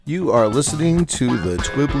You are listening to the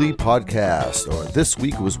Twibbly Podcast, or This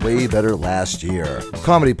Week Was Way Better Last Year.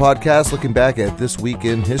 Comedy podcast looking back at this week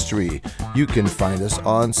in history. You can find us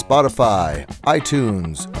on Spotify,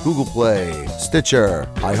 iTunes, Google Play, Stitcher,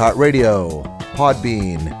 iHeartRadio,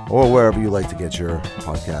 Podbean, or wherever you like to get your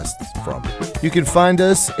podcasts from. You can find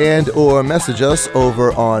us and or message us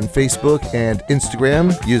over on Facebook and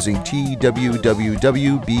Instagram using TWWWBLY.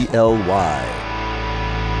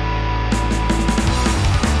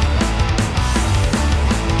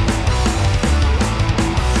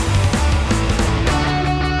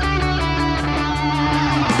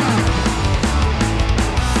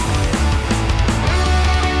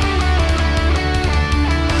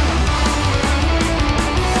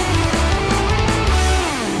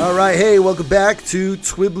 Alright, hey, welcome back to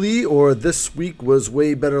Twibbly, or This Week Was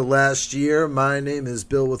Way Better Last Year. My name is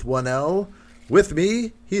Bill with 1L. With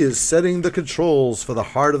me, he is setting the controls for the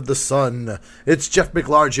Heart of the Sun. It's Jeff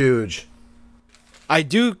McLarge. I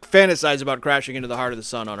do fantasize about crashing into the Heart of the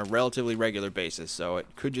Sun on a relatively regular basis, so it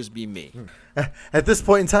could just be me. At this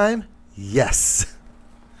point in time, yes.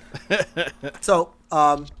 So,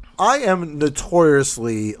 I am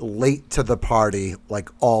notoriously late to the party, like,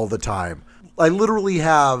 all the time. I literally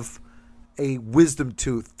have a wisdom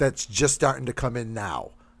tooth that's just starting to come in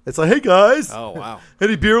now. It's like, hey guys, oh wow,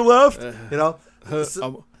 any beer left? You know,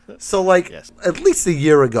 so like yes. At least a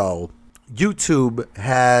year ago, YouTube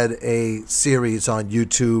had a series on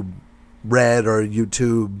YouTube Red or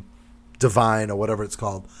YouTube Divine or whatever it's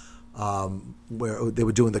called, where they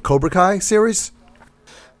were doing the Cobra Kai series,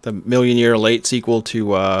 the million-year late sequel to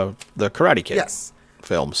the Karate Kid. Yes.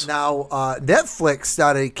 Films. Now, Netflix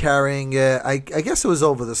started carrying it, I guess it was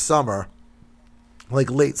over the summer, like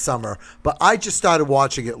late summer, but I just started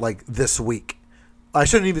watching it like this week. I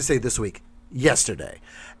shouldn't even say this week, yesterday.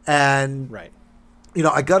 And, right. You know,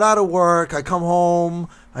 I got out of work, I come home,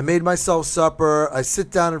 I made myself supper, I sit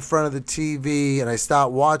down in front of the TV, and I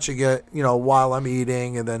start watching it, you know, while I'm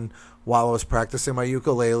eating, and then while I was practicing my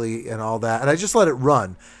ukulele and all that, and I just let it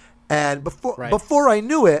run. And before I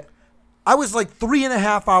knew it, I was like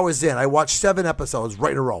 3.5 hours in. I watched 7 episodes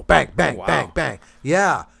right in a row. Bang, bang, wow. bang, bang.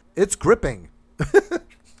 Yeah, it's gripping.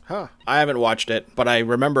 Huh. I haven't watched it, but I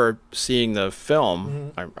remember seeing the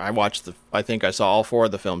film. Mm-hmm. I watched I think I saw all 4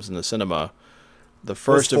 of the films in the cinema. The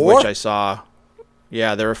first of which I saw.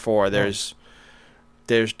 Yeah, there are 4. There's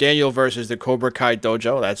Daniel versus the Cobra Kai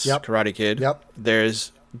Dojo. That's Karate Kid. Yep.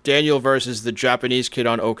 There's Daniel versus the Japanese kid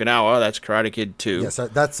on Okinawa. That's Karate Kid 2. Yes,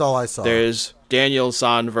 that's all I saw. There's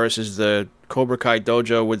Daniel-san versus the Cobra Kai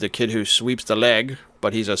Dojo with the kid who sweeps the leg,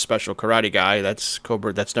 but he's a special karate guy. That's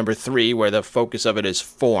number 3, where the focus of it is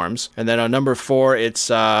forms. And then on number 4, it's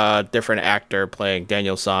a different actor playing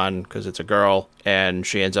Daniel-san because it's a girl, and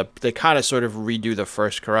they kind of sort of redo the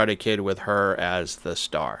first Karate Kid with her as the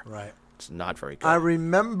star. Right. It's not very good. I don't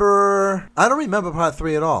remember part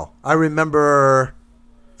 3 at all. I remember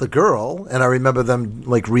the girl, and I remember them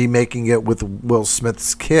like remaking it with Will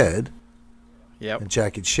Smith's kid. Yep. And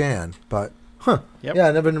Jackie Chan, but Yep. Yeah,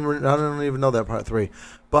 I don't even know that part 3,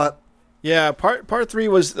 but yeah, part 3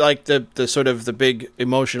 was like the sort of the big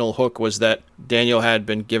emotional hook was that Daniel had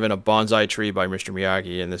been given a bonsai tree by Mr.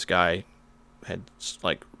 Miyagi, and this guy had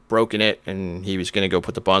like broken it, and he was going to go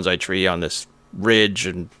put the bonsai tree on this ridge,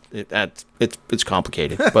 and it's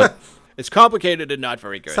complicated, but it's complicated and not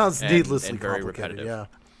very good. Sounds needlessly and very complicated. repetitive. Yeah.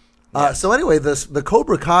 Yes. So anyway, the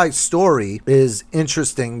Cobra Kai story is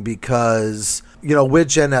interesting because, you know, we're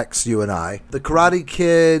Gen X, you and I. The Karate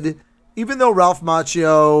Kid, even though Ralph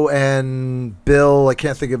Macchio and Bill, I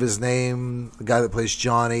can't think of his name, the guy that plays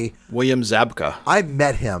Johnny. William Zabka. I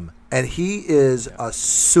met him, and he is a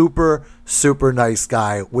super, super nice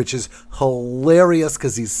guy, which is hilarious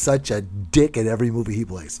because he's such a dick in every movie he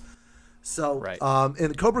plays. So, right.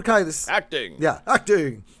 In Cobra Kai, acting. Yeah,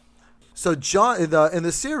 acting. So John in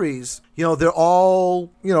the series, you know, they're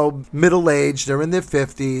all, you know, middle-aged. They're in their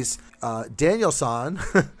 50s. Daniel-san,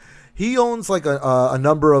 he owns like a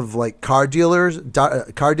number of like car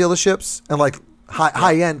dealerships, and like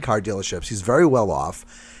high-end car dealerships. He's very well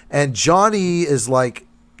off. And Johnny is like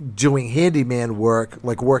doing handyman work,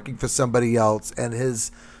 like working for somebody else. And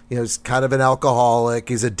his, you know, he's kind of an alcoholic.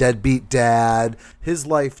 He's a deadbeat dad. His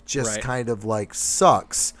life just kind of like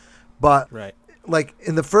sucks. But like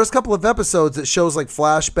in the first couple of episodes, it shows like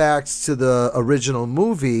flashbacks to the original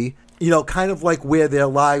movie, you know, kind of like where their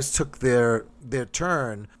lives took their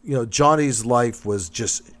turn. You know, Johnny's life was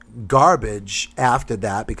just garbage after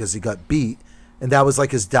that because he got beat, and that was like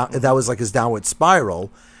his downward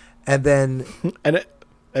spiral. And then and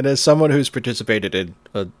as someone who's participated in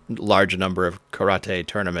a large number of karate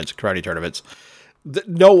tournaments,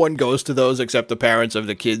 no one goes to those except the parents of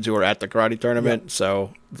the kids who are at the karate tournament. Yeah.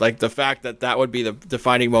 So, like, the fact that would be the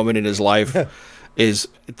defining moment in his life is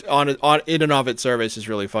on in and of its service is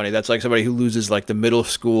really funny. That's like somebody who loses like the middle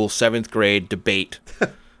school 7th grade debate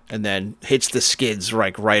and then hits the skids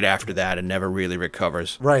right after that and never really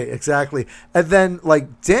recovers. Right, exactly. And then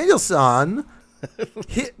like Daniel-san,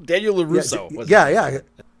 Daniel LaRusso. Yeah.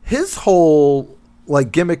 His whole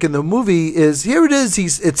like gimmick in the movie is here it is.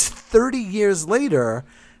 It's 30 years later,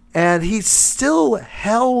 and he's still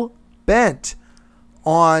hell bent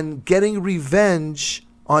on getting revenge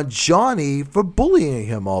on Johnny for bullying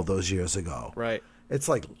him all those years ago. Right. It's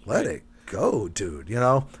like, let it go, dude, you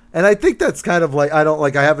know? And I think that's kind of like,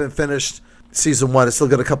 I haven't finished season 1. I still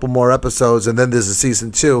got a couple more episodes, and then there's a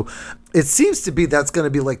season 2. It seems to be that's going to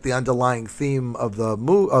be like the underlying theme of the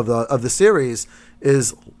of the series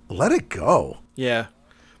is let it go. Yeah.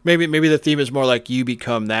 Maybe the theme is more like you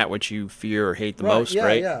become that which you fear or hate the most,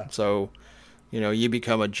 right? Yeah. So, you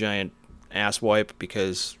become a giant asswipe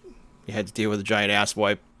because you had to deal with a giant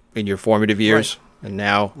asswipe in your formative years, and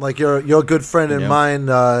now, like your good friend and mine,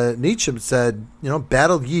 Nietzsche said,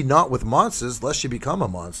 battle ye not with monsters, lest you become a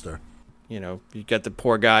monster. You get the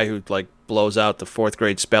poor guy who like blows out the 4th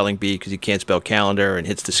grade spelling bee because he can't spell calendar and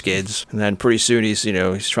hits the skids, and then pretty soon he's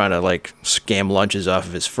trying to like scam lunches off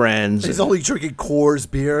of his friends. He's only drinking Coors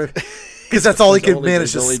beer because that's all he can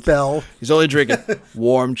manage to spell. He's only drinking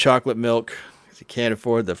warm chocolate milk. He can't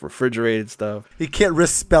afford the refrigerated stuff. He can't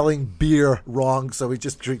risk spelling beer wrong, so he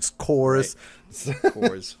just drinks Coors. Right.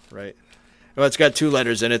 Coors, right. Well, it's got 2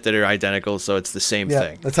 letters in it that are identical, so it's the same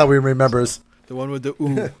thing. That's how he remembers. The one with the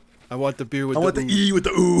ooh. I want the beer with the ooh. I want the E with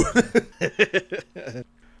the ooh.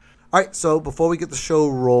 All right, so before we get the show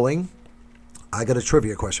rolling, I got a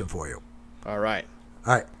trivia question for you. All right.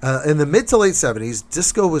 In the mid to late 70s,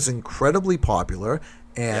 disco was incredibly popular,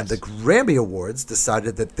 and the Grammy Awards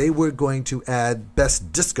decided that they were going to add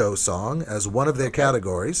Best Disco Song as one of their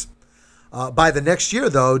categories. By the next year,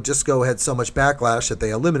 though, disco had so much backlash that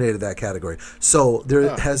they eliminated that category. So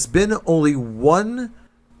there has been only one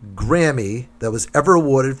Grammy that was ever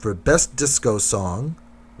awarded for Best Disco Song.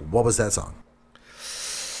 What was that song?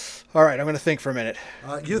 All right, I'm going to think for a minute.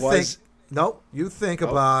 You think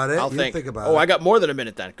about it. I'll think about it. I got more than a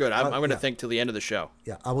minute then. Good. I'm going to think till the end of the show.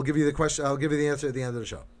 Yeah, I will give you the question. I'll give you the answer at the end of the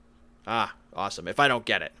show. Ah, awesome. If I don't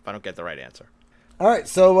get the right answer. All right,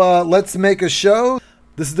 so let's make a show.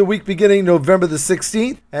 This is the week beginning November the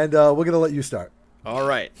 16th, and we're going to let you start. All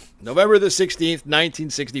right. November the 16th,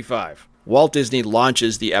 1965. Walt Disney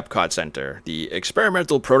launches the Epcot Center, the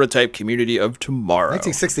experimental prototype community of tomorrow.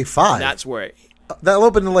 1965? And that's where... That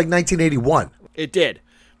opened in like 1981. It did.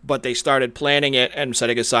 But they started planning it and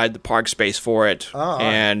setting aside the park space for it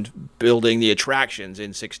and building the attractions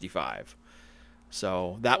in 65.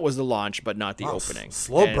 So that was the launch, but not the opening.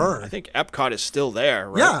 Slow burn. I think Epcot is still there,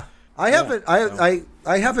 right? Yeah. I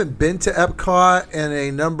haven't been to Epcot in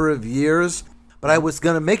a number of years, but I was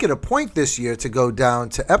going to make it a point this year to go down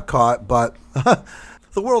to Epcot, but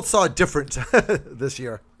the world saw different this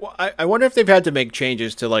year. Well, I wonder if they've had to make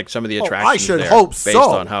changes to like some of the attractions. I should hope so. Based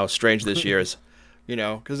on how strange this year is.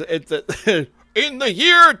 Because in the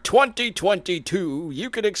year 2022, you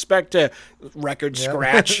could expect a record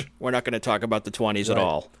scratch. We're not going to talk about the 20s at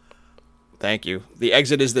all. Thank you. The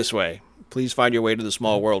exit is this way. Please find your way to the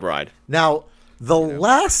Small World ride. Now, the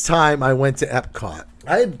last time I went to Epcot,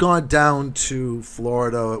 I had gone down to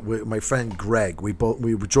Florida with my friend Greg. We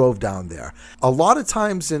drove down there. A lot of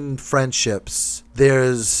times in friendships,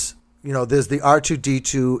 there's the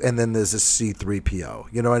R2-D2 and then there's a C-3PO.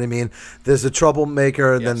 You know what I mean? There's a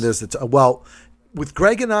troublemaker and then there's with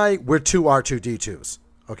Greg and I, we're 2 R2-D2s.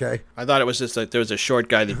 Okay. I thought it was just like there was a short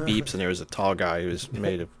guy that beeps and there was a tall guy who's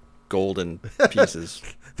made of golden pieces.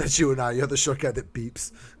 That's you and I. You're the short guy that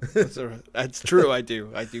beeps. That's true. I do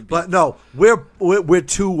beep. But no, we're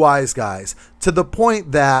 2 wise guys to the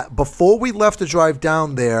point that before we left to drive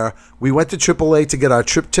down there, we went to AAA to get our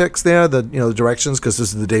triptychs there, the directions, because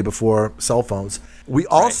this is the day before cell phones. We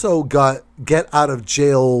also got get out of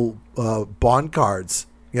jail bond cards,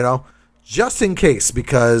 just in case,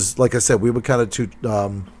 because like I said, we were kind of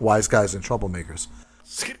 2 wise guys and troublemakers.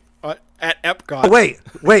 At Epcot.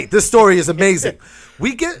 Wait! This story is amazing.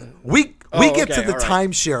 We get to the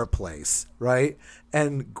timeshare place, right?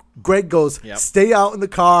 And Greg goes, "Stay out in the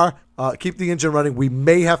car, keep the engine running. We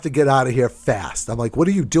may have to get out of here fast." I'm like, "What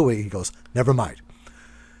are you doing?" He goes, "Never mind."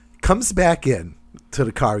 Comes back in to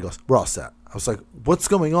the car. He goes, "We're all set." I was like, "What's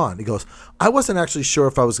going on?" He goes, "I wasn't actually sure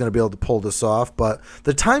if I was going to be able to pull this off, but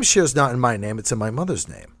the timeshare's not in my name; it's in my mother's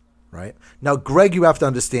name." Right? Now, Greg, you have to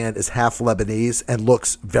understand, is half Lebanese and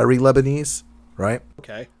looks very Lebanese, right?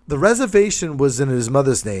 Okay. the reservation was in his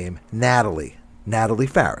mother's name, Natalie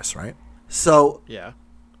Farris, right? So Yeah.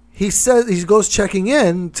 he says he goes checking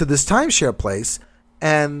in to this timeshare place,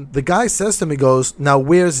 and the guy says to him, he goes, "Now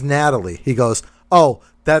where's Natalie?" He goes, "Oh,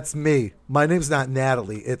 that's me. My name's not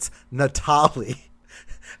Natalie. It's Natalie."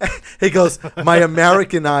 He goes, "My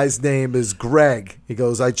Americanized name is Greg." He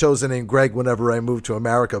goes, "I chose the name Greg whenever I moved to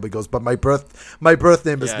America." But he goes, "But my birth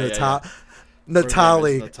name is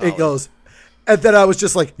Natalie." He goes, and then I was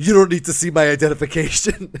just like, "You don't need to see my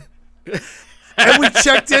identification." And we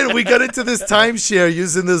checked in. We got into this timeshare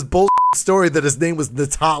using this bull story that his name was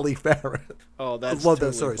Natalie Farris. Oh, that's I love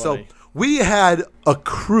totally that story. funny. So we had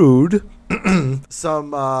accrued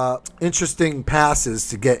some interesting passes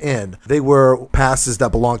to get in. They were passes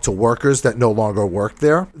that belonged to workers that no longer worked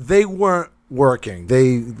there. They weren't working.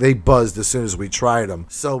 They buzzed as soon as we tried them.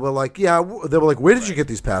 So we're like, yeah. They were like, "Where did you get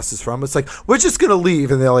these passes from?" It's like, "We're just gonna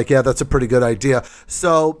leave," and they're like, "Yeah, that's a pretty good idea."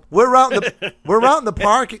 So we're out in the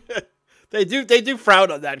park. They do frown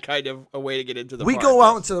on that kind of a way to get into the We park. go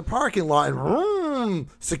out into the parking lot, and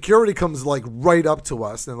security comes like right up to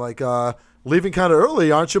us and like, "Leaving kind of early,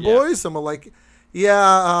 aren't you, boys?" And we're like,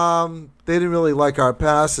 "Yeah, they didn't really like our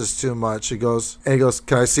passes too much." He goes,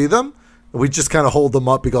 "Can I see them?" And we just kind of hold them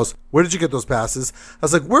up. He goes, "Where did you get those passes?" I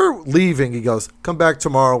was like, "We're leaving." He goes, "Come back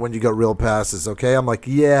tomorrow when you get real passes, okay?" I'm like,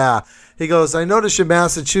 "Yeah." He goes, "I noticed your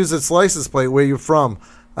Massachusetts license plate. Where you from?"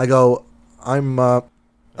 I go,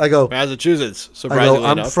 Massachusetts, surprisingly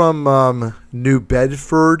 "I'm enough. from New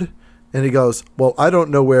Bedford." And he goes, "Well, I don't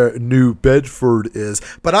know where New Bedford is,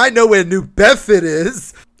 but I know where New Bedford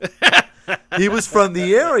is." He was from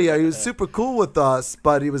the area. He was super cool with us,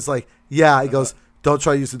 but he was like, "Yeah." He goes, "Don't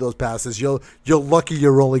try using those passes. You're lucky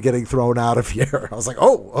you're only getting thrown out of here." I was like,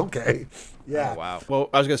 "Oh, okay." Yeah. Oh, wow. Well,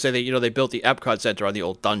 I was going to say that, they built the Epcot Center on the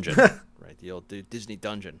old dungeon, right? The old Disney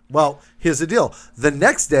dungeon. Well, here's the deal. The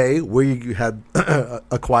next day, we had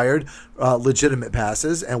acquired legitimate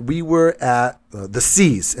passes, and we were at the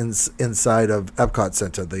Seas inside of Epcot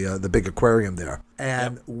Center, the big aquarium there.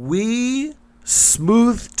 And we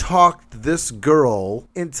smooth talked this girl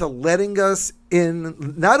into letting us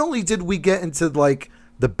in. Not only did we get into like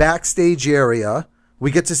the backstage area, we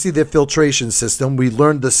get to see their filtration system. We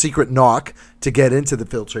learned the secret knock to get into the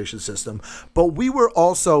filtration system. But we were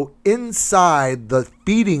also inside the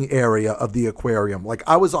feeding area of the aquarium. Like,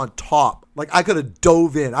 I was on top. Like, I could have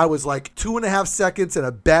dove in. I was like 2.5 seconds and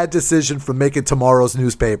a bad decision from making tomorrow's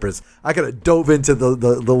newspapers. I could have dove into the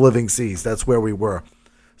living seas. That's where we were.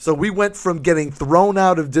 So we went from getting thrown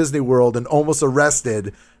out of Disney World and almost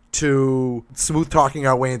arrested to smooth talking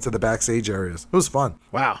our way into the backstage areas. It was fun.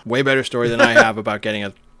 Wow. Way better story than I have about getting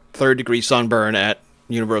a 3rd-degree sunburn at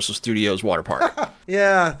Universal Studios Water Park.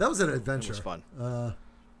 Yeah, that was an adventure. It was fun.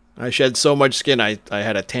 I shed so much skin, I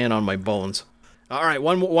had a tan on my bones. All right,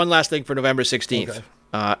 one last thing for November 16th.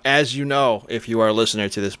 Okay. As you know, if you are a listener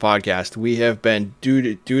to this podcast, we have been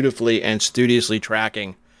dutifully and studiously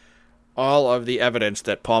tracking all of the evidence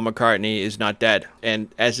that Paul McCartney is not dead.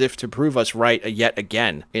 And as if to prove us right yet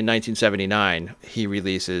again, in 1979, he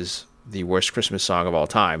releases the worst Christmas song of all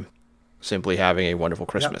time, Simply Having a Wonderful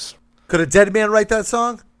Christmas. Yep. Could a dead man write that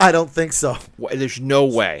song? I don't think so. There's no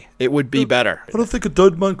way. It would be better. I don't think a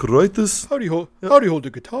dead man could write this. How do you hold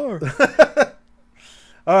the guitar?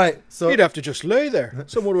 All right. So he'd have to just lay there.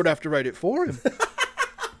 Someone would have to write it for him.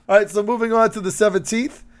 All right. So moving on to the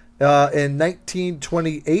 17th. In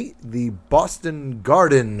 1928, the Boston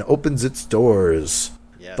Garden opens its doors.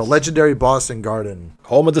 Yes. The legendary Boston Garden.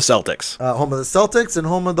 Home of the Celtics. Home of the Celtics and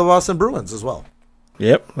home of the Boston Bruins as well.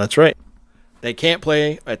 Yep, that's right. They can't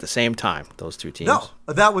play at the same time, those two teams. No,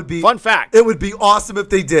 that would be... Fun fact. It would be awesome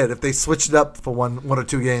if they did, if they switched it up for one or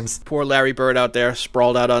two games. Poor Larry Bird out there,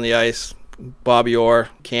 sprawled out on the ice. Bobby Orr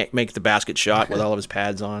can't make the basket shot with all of his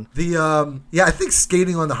pads on. I think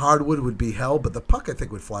skating on the hardwood would be hell, but the puck I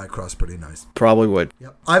think would fly across pretty nice. Probably would.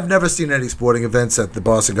 Yep. I've never seen any sporting events at the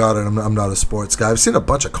Boston Garden. I'm not a sports guy. I've seen a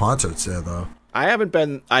bunch of concerts there though. I haven't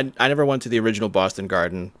been. I never went to the original Boston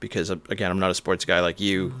Garden because, again, I'm not a sports guy like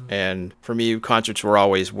you. And for me, concerts were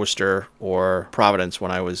always Worcester or Providence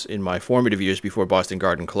when I was in my formative years before Boston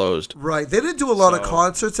Garden closed. Right. They didn't do a lot of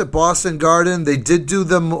concerts at Boston Garden. They did do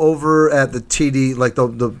them over at the TD, like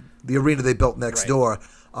the arena they built next door.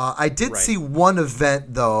 I did see one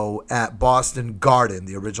event, though, at Boston Garden,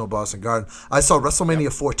 the original Boston Garden. I saw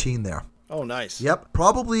WrestleMania 14 there. Oh, nice. Yep.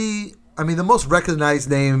 Probably... I mean, the most recognized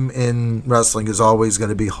name in wrestling is always going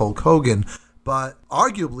to be Hulk Hogan, but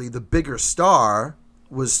arguably the bigger star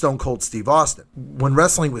was Stone Cold Steve Austin. When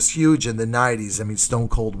wrestling was huge in the 90s, I mean, Stone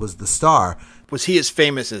Cold was the star. Was he as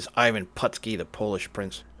famous as Ivan Putski, the Polish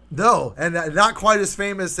prince? No, and not quite as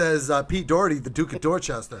famous as Pete Doherty, the Duke of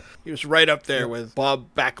Dorchester. He was right up there with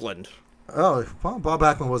Bob Backlund. Oh, well, Bob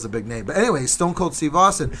Backlund was a big name. But anyway, Stone Cold Steve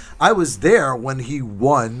Austin, I was there when he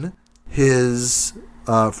won his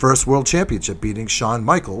first world championship, beating Shawn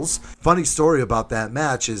Michaels. Funny story about that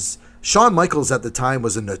match is Shawn Michaels at the time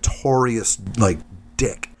was a notorious,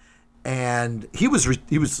 dick. And he was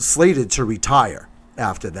slated to retire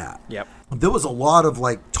after that. Yep. There was a lot of,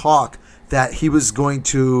 talk that he was going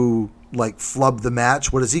to flub the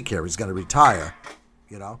match. What does he care? He's going to retire,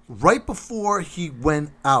 Right before he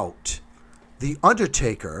went out, the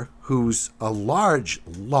Undertaker, who's a large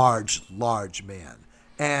man,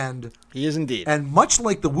 and he is indeed, and much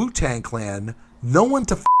like the Wu-Tang Clan, no one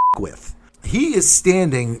to with. He is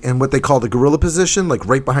standing in what they call the gorilla position,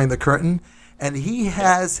 right behind the curtain, and he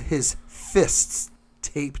has his fists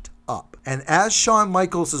taped up. And as Shawn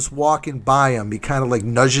Michaels is walking by him, he kind of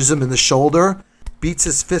nudges him in the shoulder, beats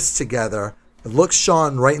his fists together, looks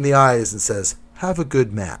Shawn right in the eyes and says, "Have a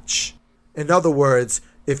good match." In other words,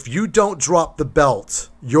 if you don't drop the belt,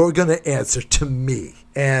 you're going to answer to me.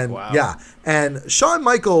 And wow. Yeah. And Shawn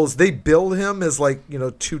Michaels, they bill him as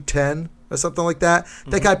 210 or something like that.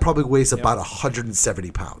 Mm-hmm. That guy probably weighs about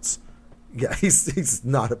 170 pounds. Yeah, he's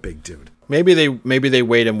not a big dude. Maybe they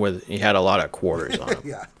weighed him with, he had a lot of quarters on him.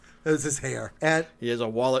 Yeah. It was his hair. And he has a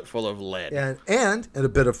wallet full of lead. And a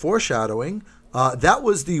bit of foreshadowing, that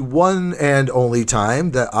was the one and only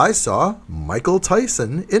time that I saw Michael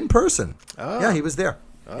Tyson in person. Oh. Yeah, he was there.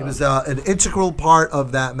 Oh. He was an integral part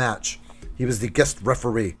of that match. He was the guest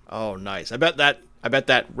referee. Oh, nice. I bet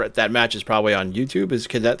that match is probably on YouTube. Is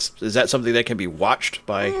that something that can be watched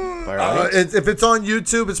by our audience? If it's on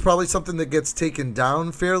YouTube, it's probably something that gets taken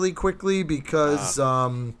down fairly quickly because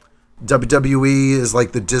WWE is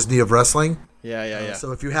like the Disney of wrestling. Yeah.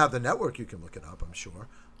 So if you have the network, you can look it up, I'm sure.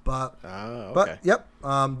 But okay. But yep,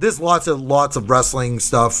 there's lots of wrestling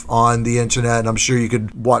stuff on the internet, and I'm sure you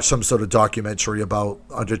could watch some sort of documentary about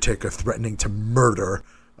Undertaker threatening to murder.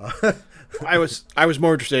 I was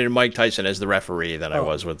more interested in Mike Tyson as the referee than I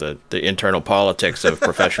was with the internal politics of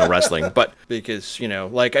professional wrestling. But because,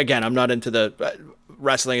 again, I'm not into the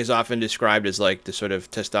wrestling is often described as the sort of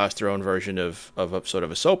testosterone version of a sort of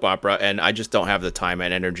a soap opera, and I just don't have the time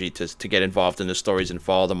and energy to get involved in the stories and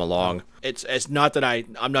follow them along. It's not that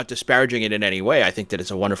I'm not disparaging it in any way. I think that it's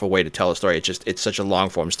a wonderful way to tell a story. It's such a long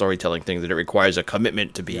form storytelling thing that it requires a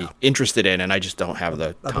commitment to be interested in, and I just don't have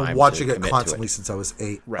the time. I've been watching it constantly since I was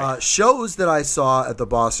 8. Right. Shows that I saw at the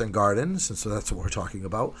Boston Garden, since that's what we're talking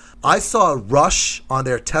about. I saw Rush on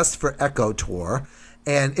their Test for Echo tour.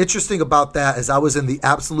 And interesting about that is I was in the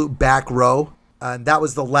absolute back row, and that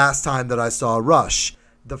was the last time that I saw Rush.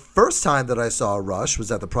 The first time that I saw Rush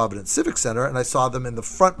was at the Providence Civic Center, and I saw them in the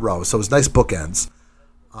front row, so it was nice bookends.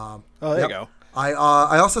 There you go. I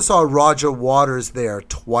also saw Roger Waters there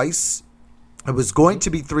twice. It was going to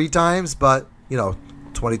be 3 times, but,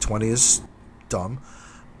 2020 is dumb.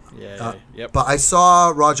 Yeah, yep. But I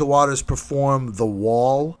saw Roger Waters perform The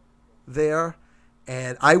Wall there.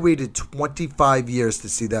 And I waited 25 years to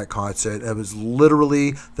see that concert. It was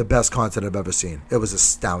literally the best concert I've ever seen. It was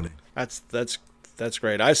astounding. That's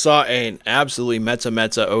great. I saw an absolutely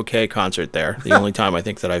Mezza okay concert there. The only time I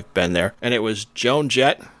think that I've been there. And it was Joan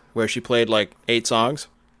Jett, where she played 8 songs.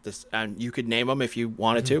 And you could name them if you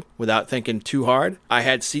wanted to without thinking too hard. I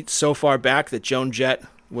had seats so far back that Joan Jett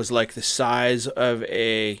was the size of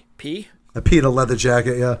a pea. A pea in a leather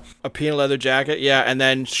jacket, yeah. A pea in a leather jacket, yeah. And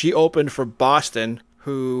then she opened for Boston,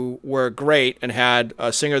 who were great and had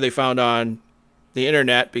a singer they found on the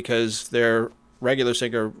internet because their regular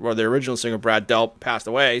singer, or their original singer, Brad Delp, passed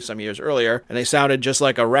away some years earlier. And they sounded just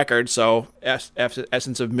like a record, so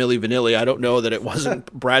essence of Milli Vanilli. I don't know that it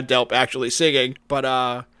wasn't Brad Delp actually singing. But,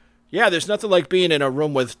 yeah, there's nothing like being in a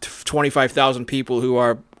room with 25,000 people who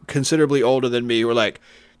are considerably older than me who are like,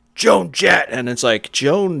 Joan Jett, and it's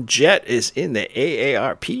Joan Jett is in the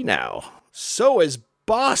AARP now. So is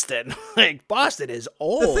Boston. Boston is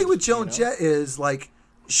old. The thing with Joan Jett is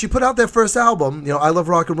she put out their first album, I Love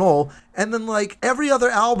Rock and Roll, and then every other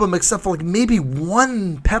album except for maybe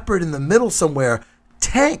one peppered in the middle somewhere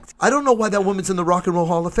tanked. I don't know why that woman's in the Rock and Roll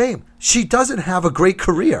Hall of Fame. She doesn't have a great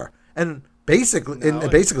career, and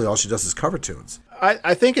basically all she does is cover tunes.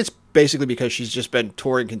 I think it's basically because she's just been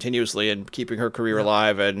touring continuously and keeping her career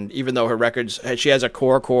alive. And even though her records, she has a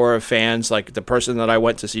core of fans. The person that I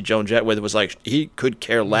went to see Joan Jett with was he could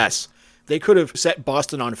care less. They could have set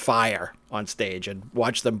Boston on fire on stage and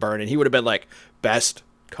watched them burn, and he would have been best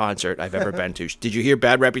concert I've ever been to. Did you hear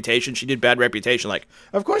Bad Reputation? She did Bad Reputation.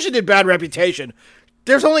 Of course she did Bad Reputation.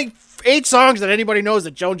 There's only 8 songs that anybody knows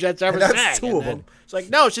that Joan Jett's ever sang. That's 2 of them. It's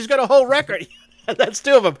no, she's got a whole record. That's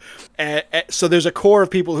two of them. So there's a core of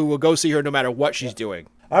people who will go see her no matter what she's doing.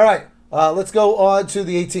 All right, let's go on to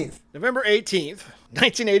the 18th. November 18th,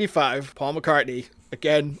 1985, Paul McCartney,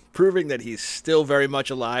 again proving that he's still very much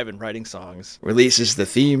alive and writing songs, releases the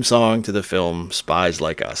theme song to the film Spies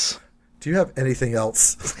Like Us. Do you have anything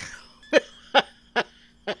else?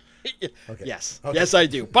 Okay. Yes. Okay. Yes, I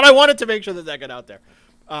do. But I wanted to make sure that got out there.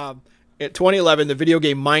 In 2011, the video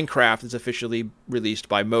game Minecraft is officially released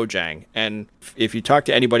by Mojang. And if you talk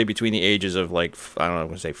to anybody between the ages of, like, I don't know, I'm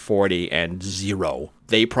going to say 40 and 0,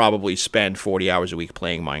 they probably spend 40 hours a week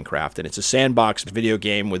playing Minecraft. And it's a sandbox video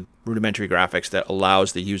game with rudimentary graphics that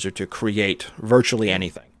allows the user to create virtually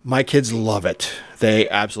anything. My kids love it. They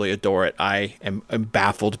absolutely adore it. I am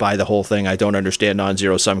baffled by the whole thing. I don't understand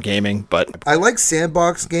non-zero sum gaming, but I like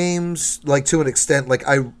sandbox games, like, to an extent. Like,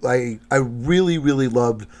 I really, really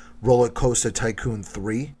loved Roller Coaster Tycoon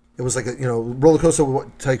 3. It was like, Roller Coaster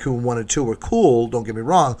Tycoon 1 and 2 were cool, don't get me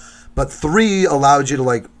wrong, but 3 allowed you to,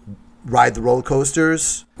 like, ride the roller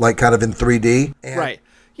coasters, like, kind of in 3D. And right.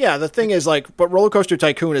 Yeah, the thing is, like, but Roller Coaster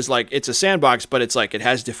Tycoon is, like, it's a sandbox, but it's, like, it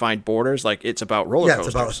has defined borders. Like, it's about roller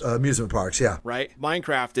coasters. Yeah, it's about amusement parks, yeah. Right?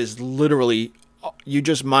 Minecraft is literally, you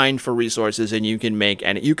just mine for resources, and you can make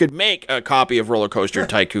a copy of Roller Coaster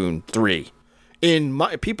Tycoon 3.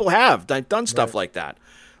 People have done stuff like that.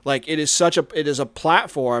 Like, it is a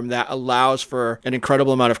platform that allows for an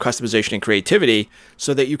incredible amount of customization and creativity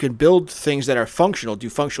so that you can build things that are functional, do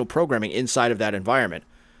functional programming inside of that environment.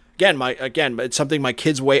 Again, it's something my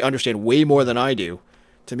kids understand way more than I do.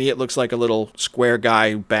 To me, it looks like a little square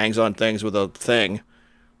guy who bangs on things with a thing.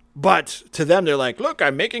 But to them, they're like, look,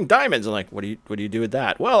 I'm making diamonds. I'm like, what do you do with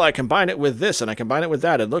that? Well, I combine it with this and I combine it with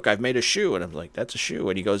that. And look, I've made a shoe. And I'm like, that's a shoe.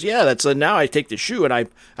 And he goes, yeah, now I take the shoe and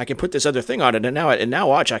I can put this other thing on it. And now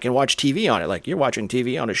watch, I can watch TV on it. Like, you're watching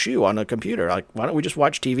TV on a shoe on a computer. Like, why don't we just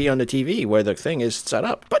watch TV on the TV where the thing is set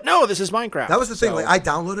up? But no, this is Minecraft. That was the thing. Like, I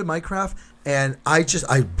downloaded Minecraft and I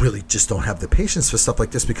really just don't have the patience for stuff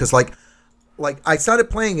like this because like I started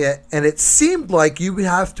playing it and it seemed like you would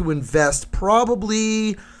have to invest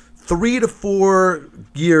probably 3 to 4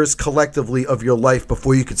 years collectively of your life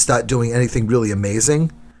before you could start doing anything really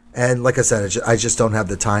amazing. And like I said, I just don't have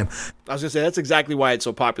the time. I was going to say, that's exactly why it's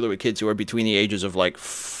so popular with kids who are between the ages of like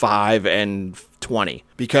 5 and 20,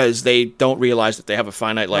 because they don't realize that they have a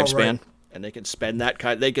finite lifespan. Right. And they can spend that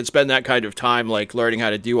kind of time like learning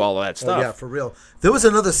how to do all of that stuff. Oh, yeah, for real. There was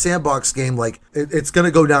another sandbox game, like it's going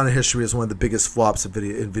to go down in history as one of the biggest flops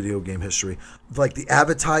in video game history. Like the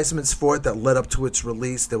advertisements for it that led up to its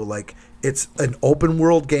release, they were like, it's an open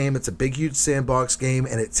world game. It's a big, huge sandbox game,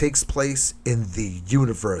 and it takes place in the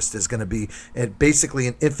universe. There's going to be basically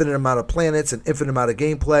an infinite amount of planets, an infinite amount of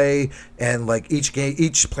gameplay, and like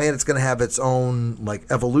each planet's going to have its own like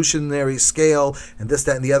evolutionary scale, and this,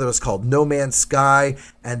 that, and the other is called No Man's Sky,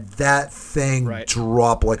 and that thing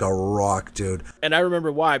dropped like a rock, dude. And I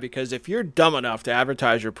remember why, because if you're dumb enough to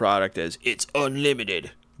advertise your product as it's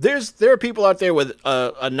unlimited, there are people out there with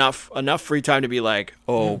enough free time to be like,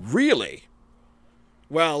 oh, really?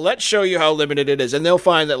 Well, let's show you how limited it is. And they'll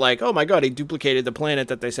find that like, oh my God, he duplicated the planet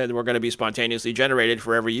that they said were going to be spontaneously generated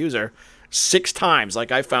for every user 6 times.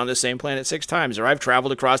 Like I found the same planet 6 times, or I've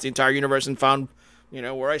traveled across the entire universe and found,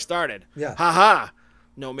 where I started. Yeah. Ha.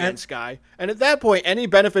 No Man's Sky. And at that point, any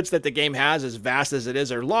benefits that the game has, as vast as it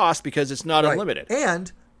is, are lost because it's not unlimited.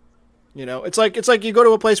 And it's like you go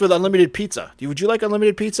to a place with unlimited pizza. Would you like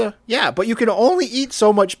unlimited pizza? Yeah, but you can only eat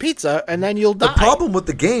so much pizza and then you'll die. The problem with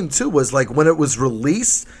the game too was like when it was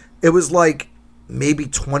released, it was like maybe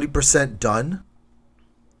 20% done.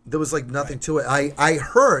 There was like nothing to it. I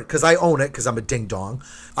heard, because I own it because I'm a ding dong,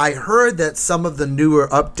 I heard that some of the newer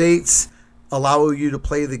updates allow you to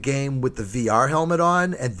play the game with the VR helmet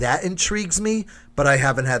on, and that intrigues me, but I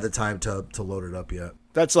haven't had the time to load it up yet.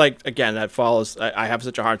 That's like, again, that follows. I have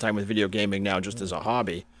such a hard time with video gaming now just as a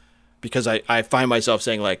hobby, because I find myself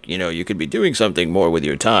saying like, you could be doing something more with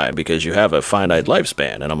your time because you have a finite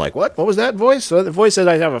lifespan. And I'm like, what? What was that voice? So the voice said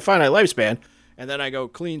I have a finite lifespan. And then I go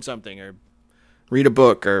clean something or read a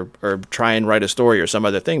book or try and write a story or some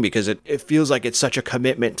other thing, because it feels like it's such a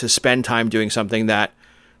commitment to spend time doing something that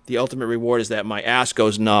the ultimate reward is that my ass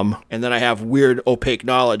goes numb, and then I have weird opaque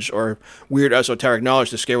knowledge or weird esoteric knowledge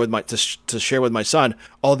to share with my son,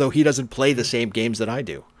 although he doesn't play the same games that I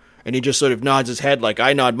do. And he just sort of nods his head like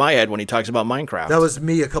I nod my head when he talks about Minecraft. That was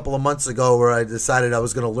me a couple of months ago where I decided I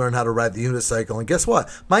was going to learn how to ride the unicycle, and guess what?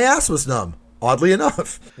 My ass was numb, oddly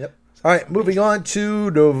enough. Yep. All right, moving on to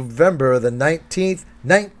November the 19th,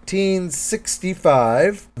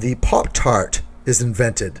 1965, the Pop-Tart is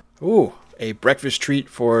invented. Ooh. A breakfast treat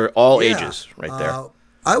for all ages right there.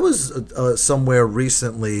 I was somewhere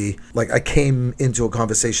recently, like I came into a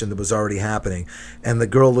conversation that was already happening, and the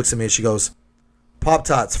girl looks at me and she goes,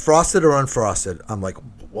 Pop-Tarts, frosted or unfrosted? I'm like,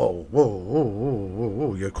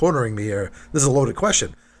 whoa, you're cornering me here. This is a loaded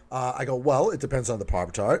question. I go, well, it depends on the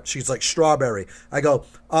Pop-Tart. She's like, strawberry. I go,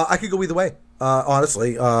 I could go either way.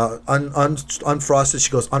 Honestly, unfrosted.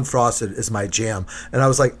 She goes, unfrosted is my jam. And I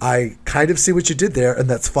was like, I kind of see what you did there, and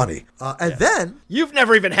that's funny. Then... You've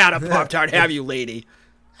never even had a Pop-Tart, have you, lady?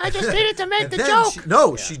 I just did it to make the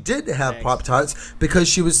joke. She did have Pop-Tarts because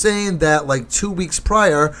she was saying that like 2 weeks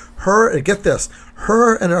prior, get this,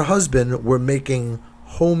 her and her husband were making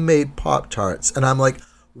homemade Pop-Tarts. And I'm like,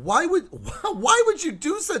 why would you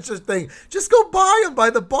do such a thing? Just go buy them by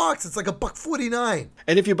the box. It's like $1.49.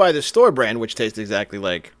 And if you buy the store brand, which tastes exactly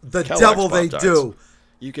like the Kellogg's devil Pop-Tarts, they do,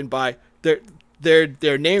 you can buy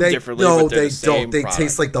they're named differently. No, but they're they the same don't. They product.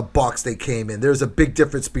 taste like the box they came in. There's a big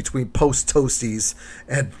difference between Post Toasties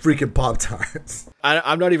and freaking Pop-Tarts.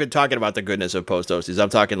 I'm not even talking about the goodness of Post Toasties. I'm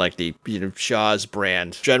talking like the Shaw's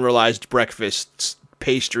brand, generalized breakfast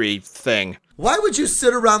pastry thing. Why would you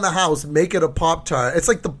sit around the house making a Pop-Tart? It's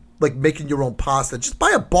like making your own pasta. Just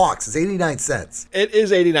buy a box. It's 89 cents. It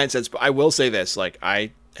is 89 cents, but I will say this. Like,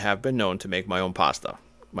 I have been known to make my own pasta,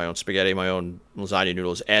 my own spaghetti, my own lasagna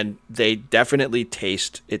noodles, and they definitely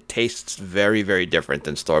tastes very, very different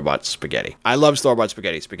than store-bought spaghetti. I love store-bought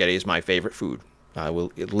spaghetti. Spaghetti is my favorite food. I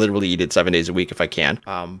will literally eat it 7 days a week if I can.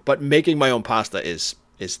 But making my own pasta it's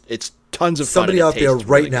tons of fun. Somebody out there right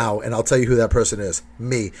really now, and I'll tell you who that person is,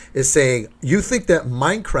 me, is saying, you think that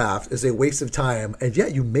Minecraft is a waste of time, and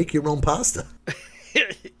yet you make your own pasta.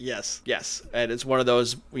 Yes. And it's one of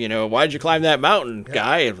those, why'd you climb that mountain,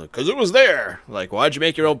 guy? Because it was there. Like, why'd you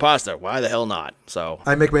make your own pasta? Why the hell not? So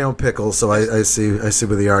I make my own pickles, so I see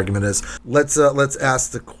where the argument is. Let's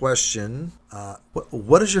ask the question.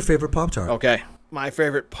 What is your favorite Pop-Tart? Okay. My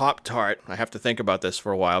favorite Pop-Tart, I have to think about this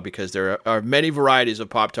for a while because there are many varieties of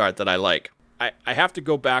Pop-Tart that I like. I have to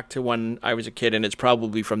go back to when I was a kid, and it's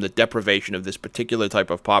probably from the deprivation of this particular type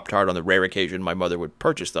of Pop-Tart on the rare occasion my mother would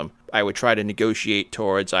purchase them. I would try to negotiate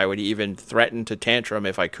towards, I would even threaten to tantrum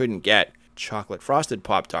if I couldn't get chocolate frosted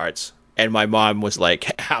Pop-Tarts. And my mom was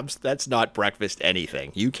like, that's not breakfast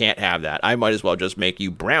anything. You can't have that. I might as well just make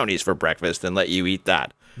you brownies for breakfast and let you eat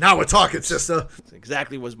that. Now we're talking, sister. That's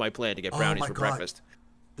exactly was my plan, to get brownies for breakfast.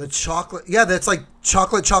 The chocolate. Yeah, that's like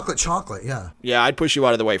chocolate, yeah. Yeah, I'd push you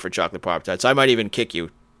out of the way for chocolate Pop-Tarts. I might even kick you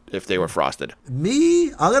if they were frosted.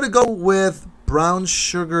 Me, I'm going to go with brown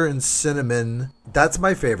sugar and cinnamon. That's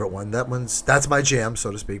my favorite one. That's my jam,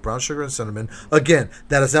 so to speak. Brown sugar and cinnamon. Again,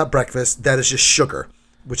 that is not breakfast. That is just sugar,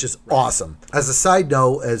 which is awesome. As a side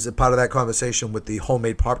note, as a part of that conversation with the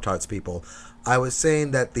homemade Pop-Tarts people, I was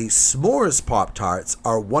saying that the s'mores Pop-Tarts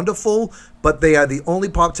are wonderful, but they are the only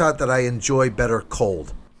Pop-Tart that I enjoy better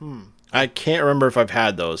cold. I can't remember if I've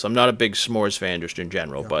had those. I'm not a big s'mores fan just in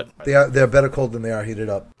general, but they're better cold than they are heated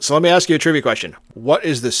up. So let me ask you a trivia question. What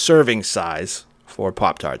is the serving size for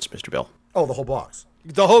Pop-Tarts, Mr. Bill? Oh, the whole box.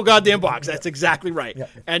 The whole goddamn box. That's exactly right. Yeah.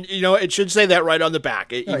 And, it should say that right on the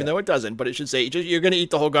back, even though it doesn't. But it should say, you're going to eat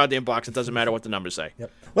the whole goddamn box. It doesn't matter what the numbers say.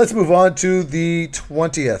 Yep. Let's move on to the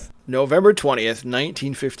 20th. November 20th,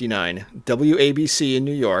 1959, WABC in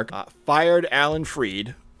New York fired Alan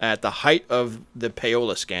Freed at the height of the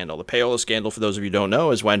payola scandal. The payola scandal, for those of you who don't know,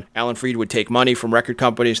 is when Alan Freed would take money from record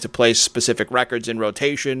companies to place specific records in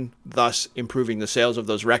rotation, thus improving the sales of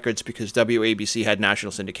those records because WABC had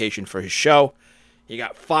national syndication for his show. He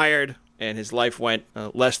got fired, and his life went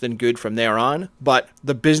less than good from there on. But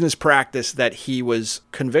the business practice that he was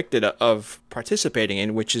convicted of participating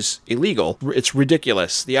in, which is illegal, it's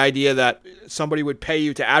ridiculous. The idea that somebody would pay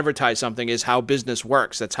you to advertise something is how business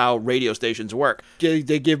works. That's how radio stations work. They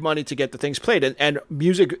give money to get the things played. And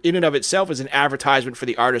music in and of itself is an advertisement for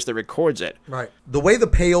the artist that records it. Right. The way the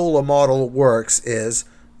payola model works is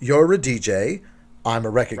you're a DJ, I'm a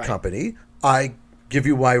record company, I give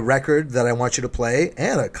you my record that I want you to play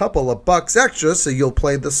and a couple of bucks extra so you'll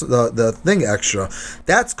play the thing extra.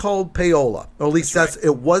 That's called payola. Or at least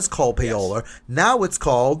it was called payola. Yes. Now it's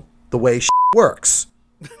called the way works.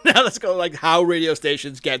 Now let's go like how radio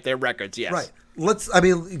stations get their records, yes. Right.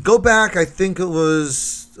 Go back, I think it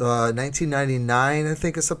was 1999, I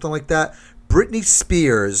think, or something like that. Britney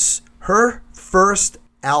Spears, her first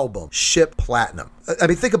album shipped platinum.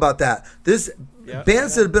 Think about that. There's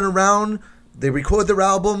bands that have been around. They record their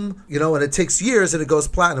album, and it takes years and it goes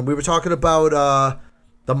platinum. We were talking about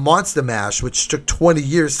the Monster Mash, which took 20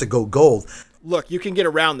 years to go gold. Look, you can get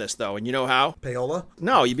around this, though, and you know how? Payola?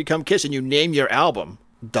 No, you become Kiss and you name your album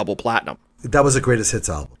Double Platinum. That was a greatest hits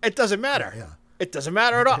album. It doesn't matter. Yeah. It doesn't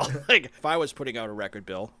matter at all. Like, if I was putting out a record,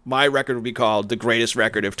 Bill, my record would be called The Greatest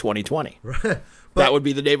Record of 2020. Right. That would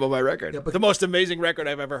be the name of my record. Yeah, but, the most amazing record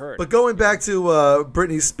I've ever heard. But going back to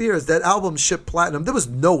Britney Spears, that album shipped platinum. There was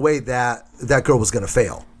no way that girl was going to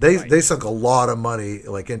fail. They sunk a lot of money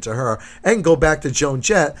like into her. And go back to Joan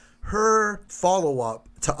Jett, her follow-up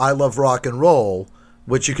to I Love Rock and Roll,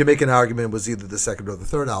 which you can make an argument was either the second or the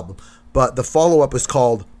third album, but the follow-up is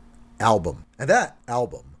called Album. And that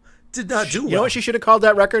album did not do well. You know what she should have called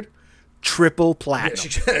that record? Triple Platinum. Yeah, she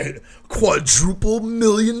said quadruple $1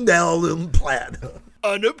 million platinum.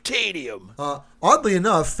 Unobtainium. Oddly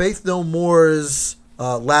enough, Faith No More's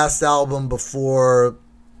last album before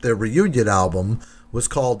their reunion album was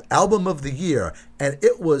called Album of the Year, and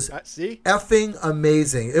it was effing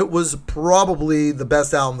amazing. It was probably the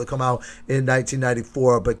best album to come out in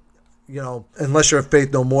 1994, but unless you're a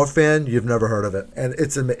Faith No More fan, you've never heard of it, and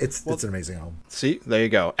it's an amazing album. See, there you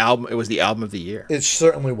go. It was the album of the year. It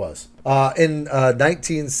certainly was. In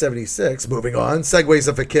 1976, moving on, segues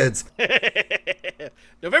are for kids.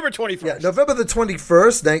 November 21st. Yeah, November the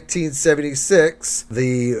 21st, 1976,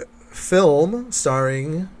 the film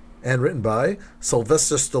starring and written by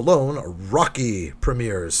Sylvester Stallone, Rocky,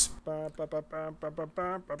 premieres.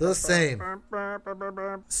 The same.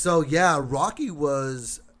 So yeah, Rocky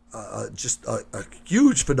was just a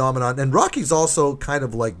huge phenomenon, and Rocky's also kind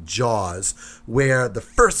of like Jaws, where the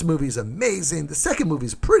first movie's amazing, the second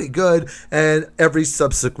movie's pretty good, and every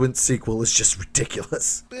subsequent sequel is just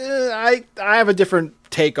ridiculous. I have a different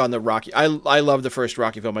take on the Rocky. I love the first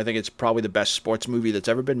Rocky film. I think it's probably the best sports movie that's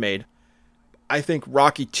ever been made. I think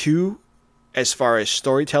Rocky 2, as far as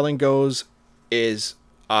storytelling goes, is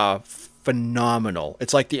phenomenal.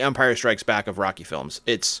 It's like the Empire Strikes Back of Rocky films.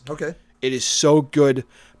 It is so good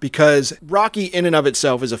because Rocky in and of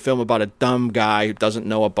itself is a film about a dumb guy who doesn't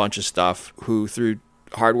know a bunch of stuff, who through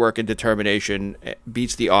hard work and determination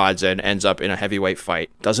beats the odds and ends up in a heavyweight fight.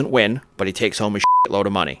 Doesn't win, but he takes home a shitload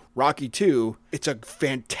of money. Rocky 2, it's a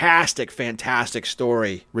fantastic, fantastic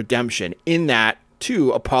story, redemption, in that,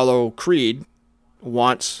 too, Apollo Creed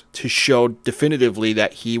wants to show definitively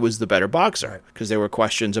that he was the better boxer, because there were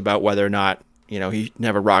questions about whether or not he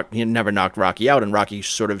never knocked Rocky out, and Rocky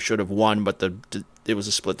sort of should have won, but it was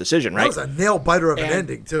a split decision, right? That was a nail biter of an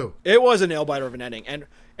ending too. It was a nail biter of an ending,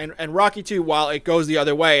 and Rocky 2, while it goes the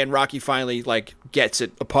other way, and Rocky finally gets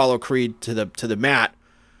Apollo Creed to the mat.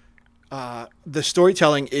 The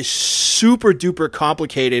storytelling is super duper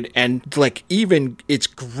complicated, and even it's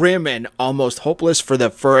grim and almost hopeless for the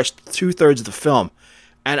first 2/3 of the film,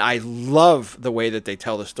 and I love the way that they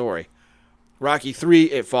tell the story. Rocky 3,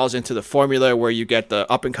 it falls into the formula where you get the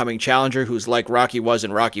up and coming challenger who's like Rocky was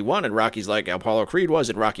in Rocky 1, and Rocky's like Apollo Creed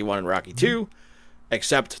was in Rocky 1 and Rocky 2,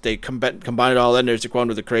 except they combine it all in. There's the one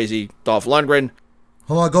with the crazy Dolph Lundgren.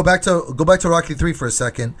 Hold on, go back to Rocky 3 for a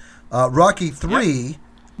second. Rocky 3. Yep.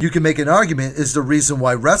 You can make an argument is the reason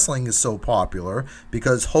why wrestling is so popular,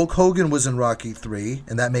 because Hulk Hogan was in Rocky 3,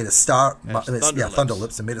 and that made a star. Thunder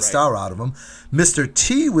Lips, and made a star out of him. Mr.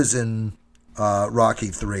 T was in Rocky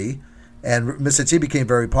 3, and Mr. T became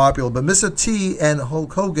very popular. But Mr. T and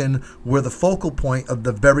Hulk Hogan were the focal point of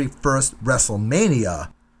the very first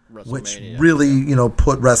WrestleMania, which really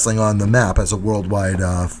put wrestling on the map as a worldwide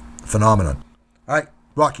phenomenon. All right.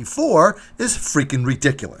 Rocky 4 is freaking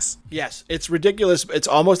ridiculous. Yes, it's ridiculous. It's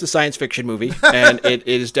almost a science fiction movie, and it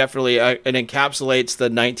is definitely, it encapsulates the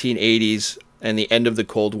 1980s and the end of the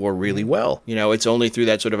Cold War really well. It's only through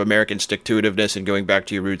that sort of American stick-to-itiveness and going back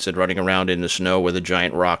to your roots and running around in the snow with a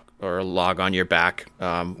giant rock or a log on your back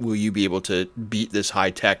will you be able to beat this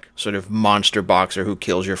high-tech sort of monster boxer who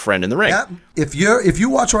kills your friend in the ring. Yeah. If you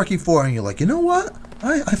watch Rocky 4 and you're like, you know what?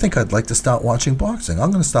 I think I'd like to start watching boxing. I'm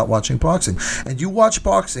going to start watching boxing. And you watch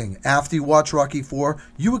boxing after you watch Rocky 4,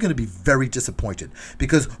 you are going to be very disappointed,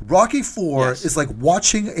 because Rocky 4 is like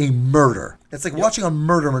watching a murder. It's like watching a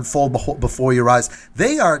murder unfold before your eyes.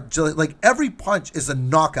 They are just, like, every punch is a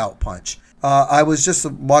knockout punch. I was just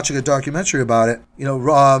watching a documentary about it.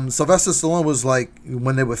 Sylvester Stallone was like,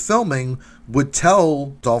 when they were filming, would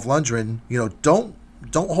tell Dolph Lundgren, don't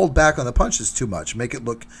hold back on the punches too much. Make it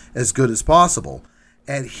look as good as possible.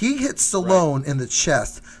 And he hit Stallone in the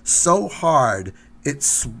chest so hard it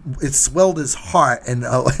swelled his heart, and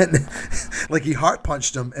like he heart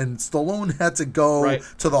punched him, and Stallone had to go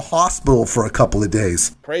to the hospital for a couple of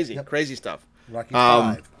days. Crazy stuff. Rocky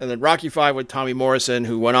 5. And then Rocky 5 with Tommy Morrison,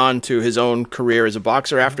 who went on to his own career as a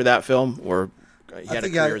boxer after that film, or he had a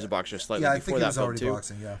career as a boxer slightly before that film too.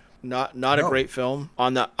 Boxing, Not a No. great film.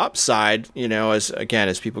 On the upside,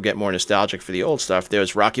 as people get more nostalgic for the old stuff,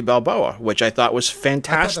 there's Rocky Balboa, which I thought was I thought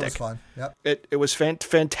fantastic. that was fun. Yep. It was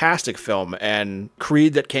fantastic film, and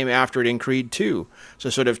Creed that came after it in Creed 2. So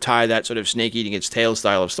sort of tie that sort of snake eating its tail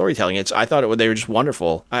style of storytelling. I thought they were just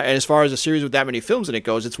wonderful. And as far as a series with that many films in it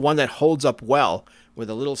goes, it's one that holds up well with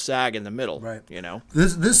a little sag in the middle. Right.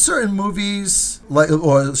 There's certain movies,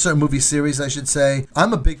 or certain movie series, I should say.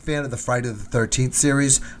 I'm a big fan of the Friday the 13th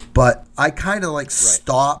series, but I kind of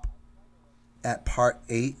stop at part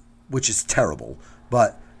 8, which is terrible.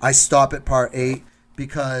 But I stop at part 8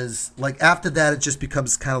 because after that it just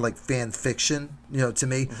becomes kind of like fan fiction, to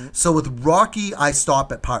me. Mm-hmm. So with Rocky, I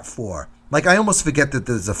stop at part 4. I almost forget that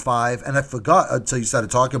there's a 5, and I forgot until you started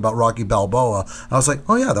talking about Rocky Balboa. I was like,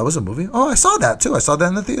 oh yeah, that was a movie. Oh, I saw that too. I saw that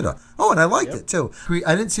in the theater. Oh, and I liked it too.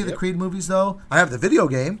 I didn't see the Creed movies though. I have the video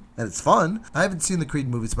game, and it's fun. I haven't seen the Creed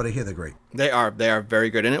movies, but I hear they're great. They are very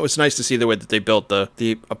good, and it was nice to see the way that they built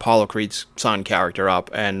the Apollo Creed's son character up,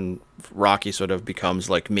 and Rocky sort of becomes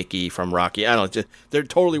like Mickey from Rocky. I don't know. They're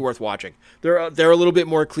totally worth watching. They're a little bit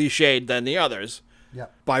more cliched than the others. Yeah.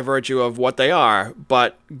 By virtue of what they are,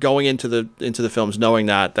 but going into the films knowing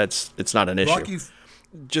that it's not an issue. Rocky.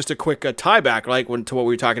 Just a quick tie back, to what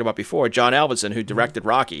we were talking about before. John Avildsen, who directed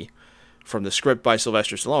Rocky, from the script by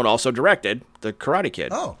Sylvester Stallone, also directed The Karate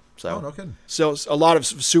Kid. Oh, no kidding. So a lot of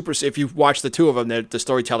if you watch the two of them, the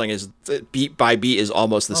storytelling is beat by beat is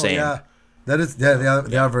almost the same. Yeah. That is, they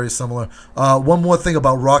are very similar. One more thing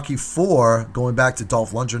about Rocky 4, going back to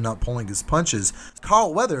Dolph Lundgren not pulling his punches.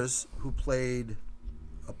 Carl Weathers, who played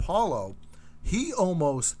Apollo, he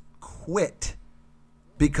almost quit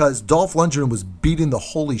because Dolph Lundgren was beating the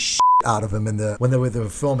holy shit out of him when they were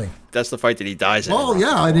filming. That's the fight that he dies in. Oh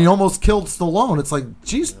yeah, and he almost killed Stallone. It's like,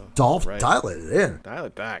 geez, Dolph, dial it in. Dial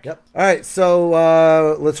it back. Yep. All right,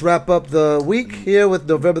 so let's wrap up the week here with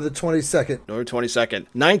November the 22nd. November 22nd,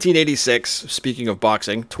 1986. Speaking of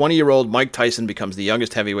boxing, 20-year-old Mike Tyson becomes the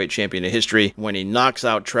youngest heavyweight champion in history when he knocks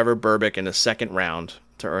out Trevor Berbick in the second round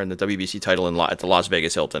to earn the WBC title at the Las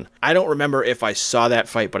Vegas Hilton. I don't remember if I saw that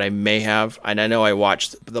fight, but I may have. And I know I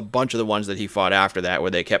watched the bunch of the ones that he fought after that,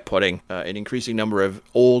 where they kept putting an increasing number of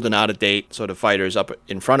old and out-of-date sort of fighters up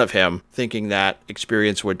in front of him, thinking that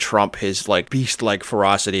experience would trump his beast-like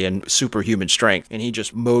ferocity and superhuman strength. And he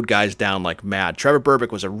just mowed guys down like mad. Trevor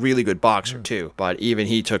Berbick was a really good boxer too, but even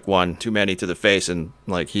he took one too many to the face, and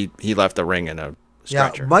he left the ring in a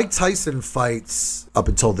stretcher. Yeah, Mike Tyson fights up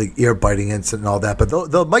until the ear-biting incident and all that, but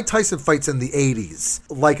the Mike Tyson fights in the 80s,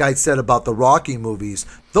 like I said about the Rocky movies,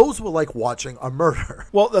 those were like watching a murder.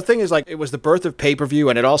 Well, the thing is, it was the birth of pay-per-view,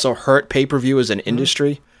 and it also hurt pay-per-view as an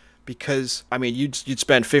industry. Because, you'd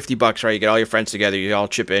spend $50, right? You get all your friends together, you all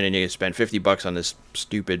chip in, and you spend $50 on this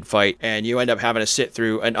stupid fight, and you end up having to sit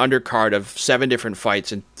through an undercard of 7 different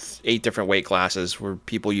fights in 8 different weight classes where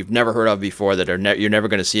people you've never heard of before that you're never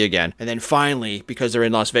going to see again. And then finally, because they're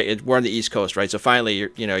in Las Vegas, we're on the East Coast, right? So finally,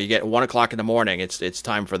 you get 1 o'clock in the morning. It's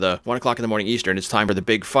time for the 1 o'clock in the morning Eastern. It's time for the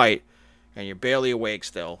big fight. And you're barely awake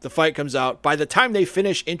still. The fight comes out. By the time they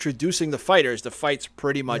finish introducing the fighters, the fight's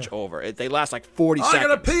pretty much over. They last 40 seconds. I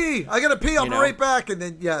gotta pee. I'll be right back. And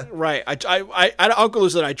then, yeah. Right. I had an uncle who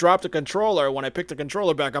said I dropped the controller. When I picked the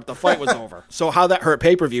controller back up, the fight was over. So how that hurt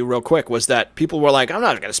pay-per-view real quick was that people were like, I'm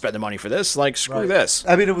not going to spend the money for this. Screw this.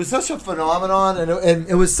 It was such a phenomenon, and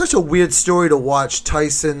it was such a weird story to watch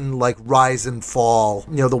Tyson, rise and fall.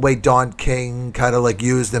 The way Don King kind of,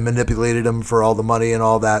 used and manipulated him for all the money and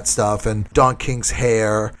all that stuff, and Don King's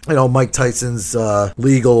hair, Mike Tyson's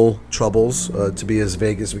legal troubles, to be as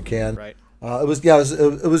vague as we can. Right. It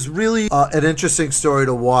was really an interesting story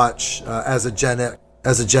to watch as a Gen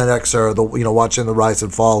Xer, watching the rise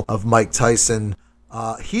and fall of Mike Tyson.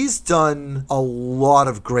 He's done a lot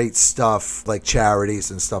of great stuff, like charities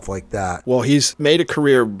and stuff like that. Well, he's made a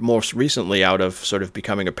career most recently out of sort of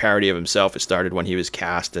becoming a parody of himself. It started when he was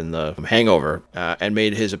cast in The Hangover and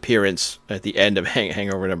made his appearance at the end of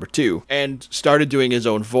Hangover number 2 and started doing his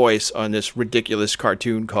own voice on this ridiculous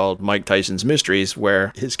cartoon called Mike Tyson's Mysteries,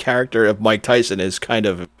 where his character of Mike Tyson is kind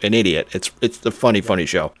of an idiot. It's a funny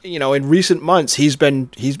show. In recent months, he's been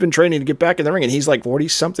training to get back in the ring, and he's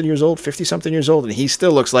 40-something years old, 50-something years old, and he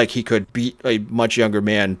still looks like he could beat a much younger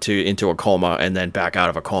man into a coma and then back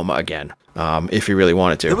out of a coma again, if he really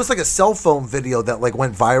wanted to. There was a cell phone video that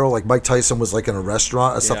went viral. Mike Tyson was in a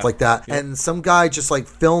restaurant or stuff like that, and some guy just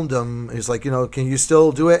filmed him. He's can you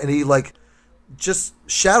still do it? And he just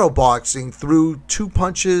shadow boxing, threw 2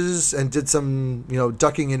 punches and did some,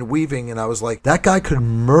 ducking and weaving. And I was like, that guy could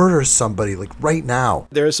murder somebody like right now.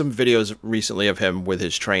 There are some videos recently of him with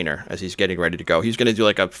his trainer as he's getting ready to go. He's going to do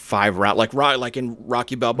like a 5-round, like in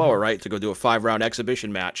Rocky Balboa, right? To go do a 5-round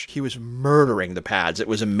exhibition match. He was murdering the pads. It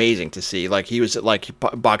was amazing to see. Like he was like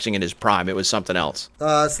boxing in his prime. It was something else.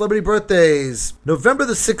 Celebrity birthdays. November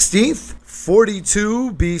the 16th,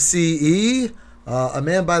 42 BCE. A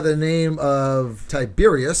man by the name of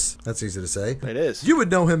Tiberius, that's easy to say. It is. You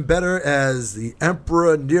would know him better as the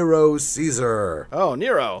Emperor Nero Caesar. Oh,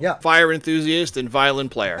 Nero. Yeah. Fire enthusiast and violin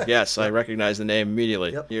player. Yes, I recognize the name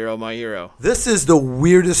immediately. Yep. Nero, my hero. This is the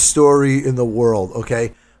weirdest story in the world,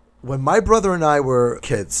 okay? When my brother and I were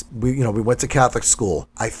kids, we went to Catholic school.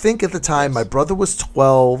 I think at the time my brother was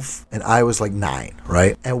 12 and I was like 9,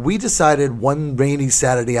 right? And we decided one rainy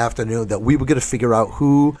Saturday afternoon that we were going to figure out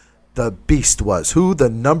who the beast was, who the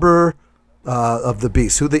number of the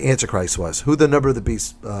beast, who the Antichrist was, who the number of the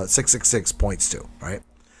beast 666 points to, right?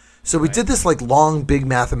 So we did this like long, big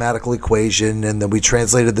mathematical equation, and then we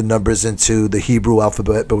translated the numbers into the Hebrew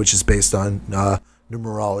alphabet, but which is based on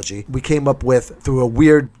numerology. We came up with, through a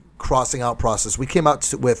weird crossing out process, we came out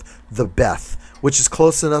with the Beth, which is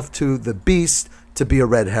close enough to the beast to be a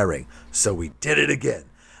red herring. So we did it again.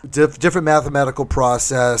 Different mathematical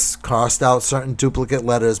process, crossed out certain duplicate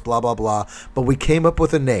letters, blah, blah, blah. But we came up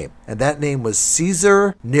with a name, and that name was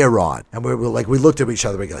Caesar Neron. And we looked at each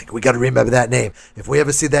other, we got to remember that name. If we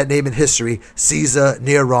ever see that name in history, Caesar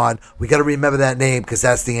Neron, we got to remember that name because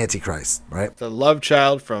that's the Antichrist, right? The love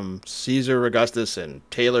child from Caesar Augustus and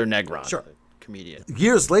Taylor Negron. Sure. Comedian.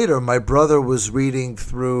 Years later, my brother was reading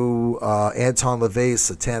through Anton LaVey's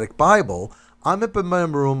Satanic Bible. I'm up in my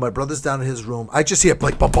room. My brother's down in his room. I just hear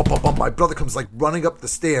like bump, bump, bump, bump. My brother comes like running up the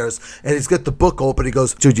stairs, and he's got the book open. He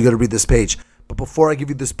goes, "Dude, you got to read this page. But before I give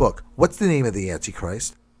you this book, what's the name of the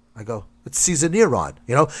Antichrist?" I go, "It's Caesar Neron."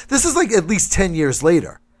 This is like at least 10 years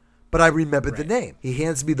later, but I remembered the name. He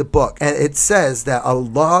hands me the book, and it says that a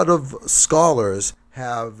lot of scholars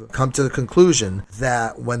have come to the conclusion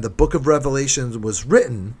that when the book of Revelations was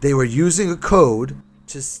written, they were using a code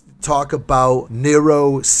to talk about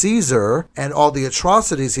Nero Caesar and all the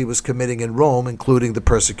atrocities he was committing in Rome, including the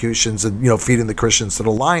persecutions and, feeding the Christians to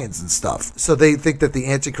the lions and stuff. So they think that the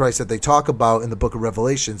Antichrist that they talk about in the book of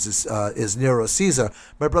Revelations is Nero Caesar.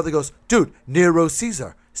 My brother goes, "Dude, Nero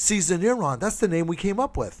Caesar. Caesar Neron, that's the name we came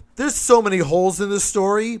up with." There's so many holes in this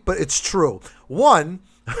story, but it's true. One,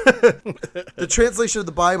 the translation of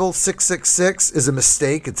the Bible, 666, is a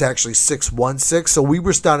mistake. It's actually 616, so we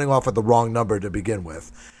were starting off with the wrong number to begin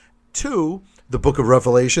with. 2, the book of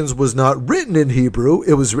Revelations was not written in Hebrew,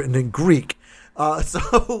 it was written in Greek.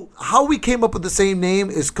 So how we came up with the same name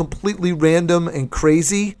is completely random and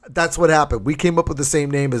crazy. That's what happened. We came up with the same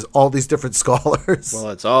name as all these different scholars.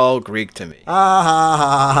 Well, it's all Greek to me.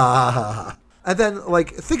 And then,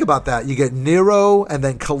 think about that. You get Nero and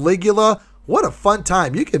then Caligula. What a fun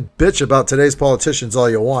time. You can bitch about today's politicians all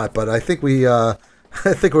you want, but I think we're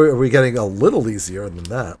getting a little easier than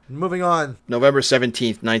that. Moving on. November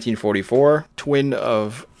 17th, 1944, twin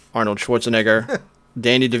of Arnold Schwarzenegger,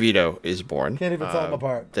 Danny DeVito is born. Can't even tell them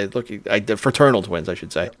apart. They look fraternal twins, I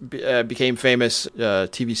should say. Became famous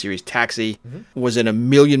TV series Taxi. Was in a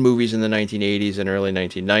million movies in the 1980s and early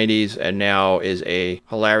 1990s, and now is a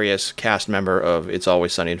hilarious cast member of It's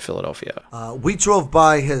Always Sunny in Philadelphia. We drove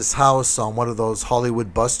by his house on one of those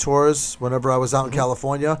Hollywood bus tours whenever I was out in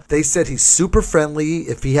California. They said he's super friendly.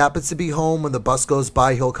 If he happens to be home when the bus goes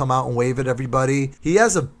by, he'll come out and wave at everybody. He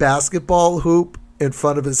has a basketball hoop in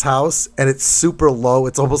front of his house, and it's super low.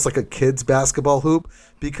 It's almost like a kid's basketball hoop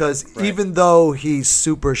because even though he's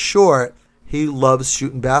super short, he loves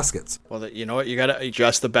shooting baskets. Well, you know what? You gotta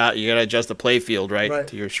adjust the play field right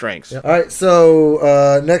to your strengths. Yeah. All right.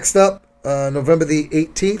 So next up, November the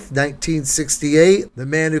 18th, 1968, the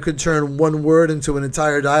man who could turn one word into an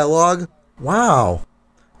entire dialogue. Wow.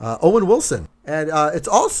 Owen Wilson. And it's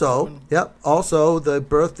also the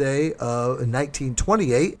birthday of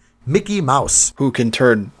 1928. Mickey Mouse. Who can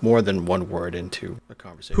turn more than one word into a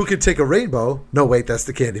conversation. Who can take a rainbow? No, wait, that's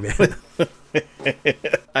the Candyman.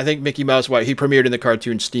 I think Mickey Mouse, he premiered in the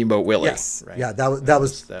cartoon Steamboat Willie. Yes. Right? Yeah, that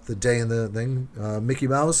was the day in the thing. Mickey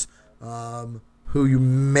Mouse, who you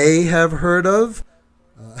may have heard of.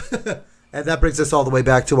 And that brings us all the way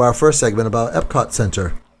back to our first segment about Epcot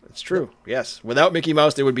Center. It's true, yes. Without Mickey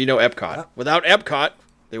Mouse, there would be no Epcot. Yeah. Without Epcot,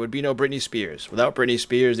 there would be no Britney Spears. Without Britney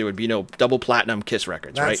Spears, there would be no double platinum Kiss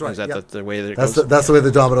records, That's right? Is that the way that it goes? That's the way the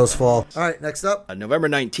dominoes fall. All right, next up. November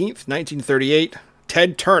 19th, 1938,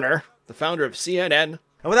 Ted Turner, the founder of CNN,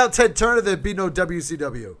 And without Ted Turner, there'd be no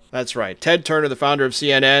WCW. That's right. Ted Turner, the founder of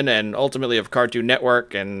CNN and ultimately of Cartoon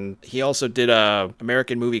Network, and he also did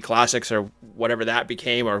American Movie Classics or whatever that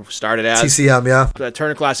became or started as. TCM, yeah.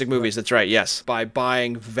 Turner Classic Movies, that's right, yes. By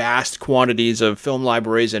buying vast quantities of film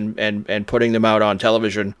libraries and putting them out on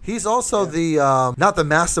television. He's also the, not the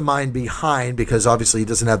mastermind behind, because obviously he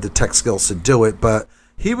doesn't have the tech skills to do it, but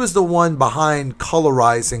he was the one behind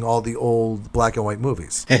colorizing all the old black and white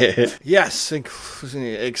movies. Yes,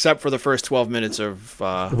 except for the first 12 minutes of...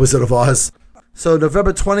 Wizard of Oz. So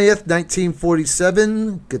November 20th,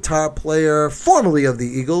 1947, guitar player formerly of the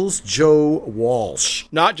Eagles, Joe Walsh.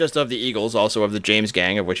 Not just of the Eagles, also of the James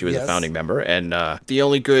Gang, of which he was a founding member. And the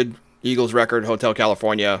only good Eagles record, Hotel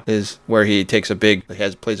California, is where he plays a big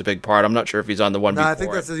part. I'm not sure if he's on the one before. I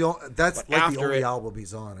think that's the only album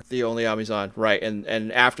he's on. The only album he's on, right.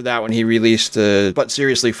 And after that, when he released But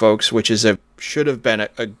Seriously Folks, which should have been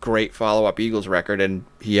a great follow-up Eagles record, and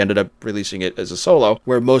he ended up releasing it as a solo,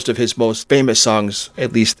 where most of his most famous songs,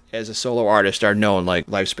 at least as a solo artist, are known, like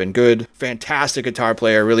Life's Been Good. Fantastic guitar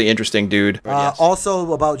player, really interesting dude. Yes.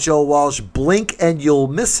 Also about Joe Walsh, Blink and You'll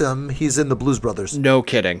Miss Him, he's in the Blues Brothers. No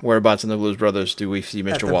kidding. Whereabouts in the Blues Brothers do we see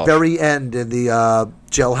Mr. Walsh? At the very end in the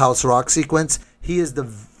Jailhouse Rock sequence, he is the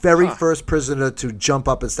very first prisoner to jump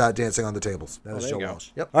up and start dancing on the tables. That is Joe Walsh.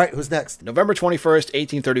 Yep. All right, who's next? November 21st,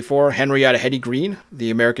 1834, Henrietta Hetty Green, the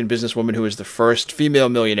American businesswoman who was the first female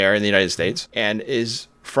millionaire in the United States and is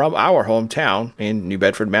from our hometown in New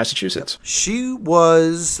Bedford, Massachusetts. She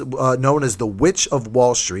was known as the Witch of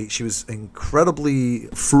Wall Street. She was incredibly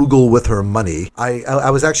frugal with her money. I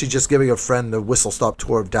was actually just giving a friend a whistle-stop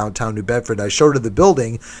tour of downtown New Bedford. I showed her the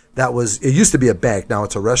building it used to be a bank, now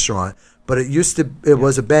it's a restaurant. But it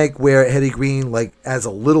was a bank where Hetty Green, like as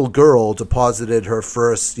a little girl, deposited her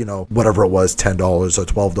first, whatever it was, $10 or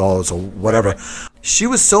 $12 or whatever. Right. She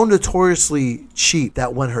was so notoriously cheap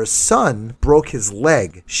that when her son broke his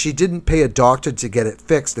leg, she didn't pay a doctor to get it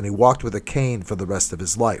fixed, and he walked with a cane for the rest of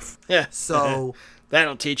his life. Yeah. So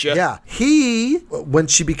that'll teach you. Yeah. He, when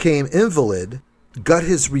she became invalid, got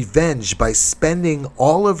his revenge by spending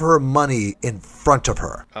all of her money in front of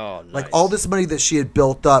her. Oh, nice. Like all this money that she had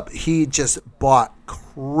built up, he just bought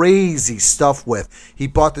crazy stuff with. He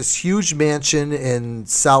bought this huge mansion in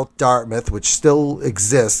South Dartmouth, which still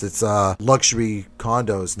exists. It's luxury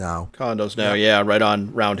condos now. Yeah, right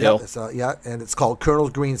on Round Hill. And it's called Colonel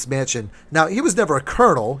Green's Mansion. Now, he was never a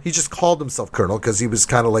colonel. He just called himself colonel because he was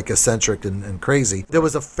kind of like eccentric and crazy. There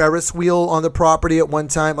was a Ferris wheel on the property at one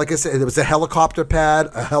time. Like I said, there was a helicopter pad,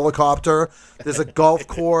 a helicopter. There's a golf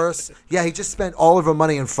course. Yeah, he just spent all of her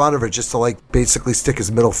money in front of her just to like basically stick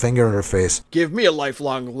his middle finger in her face. Give me a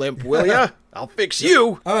lifelong limp, will ya? I'll fix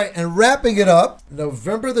you. All right, and wrapping it up,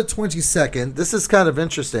 November the 22nd, this is kind of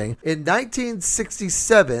interesting. In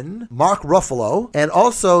 1967, Mark Ruffalo, and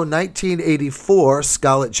also 1984,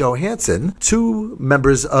 Scarlett Johansson, two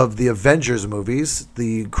members of the Avengers movies,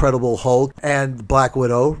 The Incredible Hulk and Black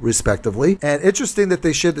Widow, respectively. And interesting that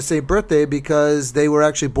they shared the same birthday because they were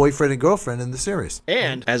actually boyfriend and girlfriend in the series.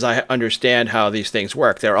 And as I understand how these things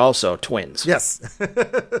work, they're also twins. Yes.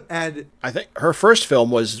 And I think her first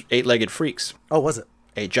film was Eight-Legged Freaks. Oh, was it?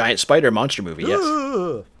 A giant spider monster movie, yes.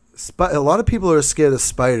 A lot of people are scared of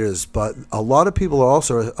spiders, but a lot of people are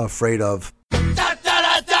also afraid of... The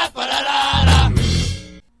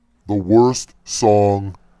worst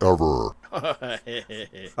song ever.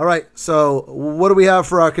 All right, so what do we have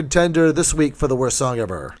for our contender this week for the worst song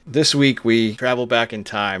ever? This week we travel back in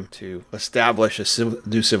time to establish a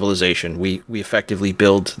new civilization. We effectively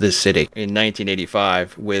build this city in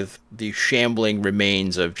 1985 with the shambling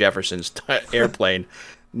remains of Jefferson's airplane.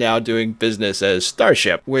 Now doing business as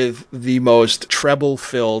Starship with the most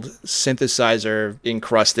treble-filled,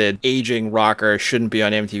 synthesizer-encrusted, aging rocker. Shouldn't be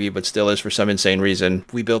on MTV, but still is for some insane reason.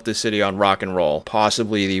 We built this city on rock and roll.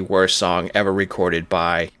 Possibly the worst song ever recorded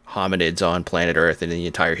by hominids on planet Earth in the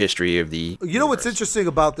entire history of the universe. What's interesting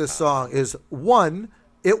about this song is, one,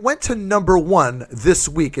 it went to number one this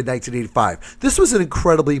week in 1985. This was an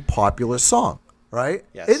incredibly popular song, right?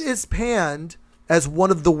 Yes. It is panned as one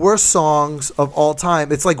of the worst songs of all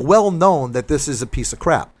time. It's like well known that this is a piece of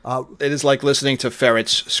crap. It is like listening to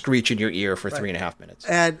ferrets screech in your ear for 3.5 minutes.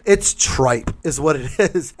 And it's tripe is what it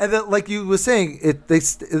is. And then, like you were saying,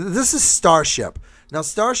 this is Starship. Now,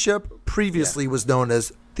 Starship previously was known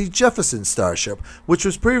as the Jefferson Starship, which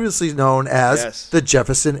was previously known as the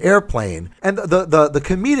Jefferson Airplane. And the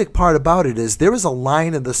comedic part about it is there is a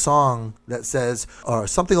line in the song that says, or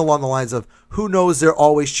something along the lines of, who knows they're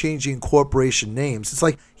always changing corporation names. It's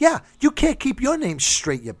like, yeah, you can't keep your name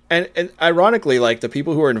straight. And ironically, like the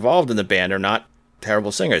people who are involved in the band are not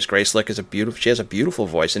terrible singers. Grace Slick she has a beautiful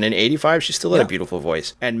voice, and in '85 she still had a beautiful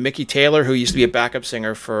voice. And Mickey Taylor, who used to be a backup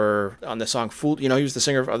singer on the song he was the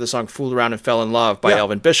singer of the song "Fooled Around and Fell in Love" by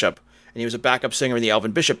Elvin Bishop, and he was a backup singer in the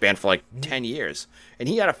Elvin Bishop band for like 10 years. And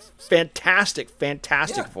he had a fantastic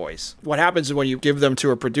voice. What happens is when you give them to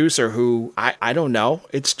a producer who I don't know,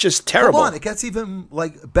 it's just terrible. Hold on, it gets even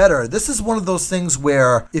like better. This is one of those things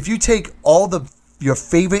where if you take all your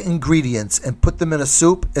favorite ingredients and put them in a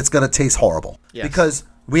soup, it's going to taste horrible. Yes. Because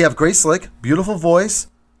we have Grace Slick, beautiful voice,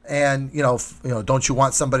 and Don't You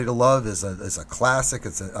Want Somebody to Love is a classic.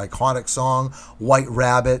 It's an iconic song. White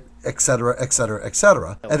Rabbit, etc., etc.,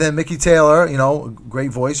 etc. And then Mickey Taylor,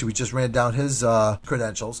 great voice. We just ran down his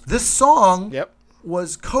credentials. This song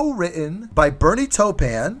was co-written by Bernie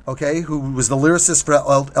Taupin, who was the lyricist for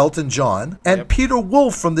Elton John, and Peter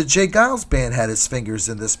Wolf from the Jay Giles Band had his fingers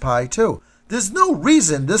in this pie too. There's no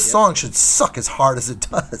reason this song should suck as hard as it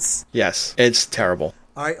does. Yes, it's terrible.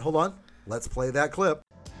 All right, hold on. Let's play that clip.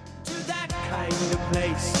 To that kind of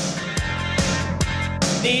place,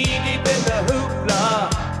 knee deep in the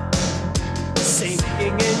hoopla,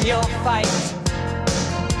 sinking in your fight.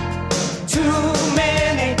 Too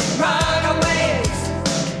many runaways,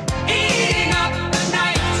 eating up the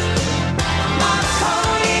night.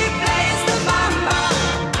 Marconi plays the mama.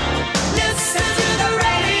 Listen to the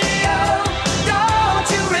radio. Don't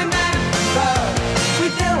you remember? We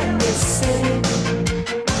don't miss it.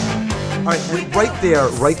 All right, and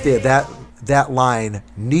right there, that line,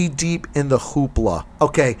 knee deep in the hoopla.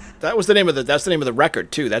 Okay. That's the name of the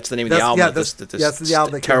record too. That's the name of the album this the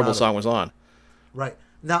album that terrible song was on. Right.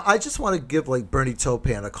 Now, I just want to give Bernie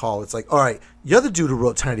Taupin a call. It's like, all right, you're the dude who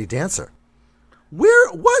wrote Tiny Dancer.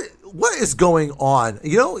 What is going on?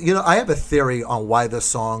 I have a theory on why this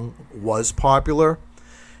song was popular.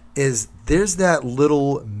 Is there's that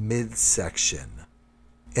little midsection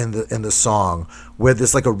in the song where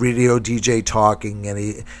there's like a radio DJ talking, and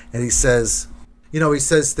he says, he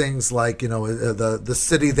says things like, the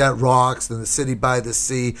city that rocks and the city by the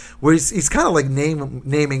sea, where he's kind of like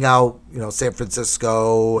naming out, San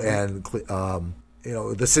Francisco and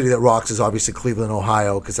the city that rocks is obviously Cleveland,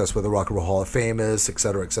 Ohio, because that's where the Rock and Roll Hall of Fame is, et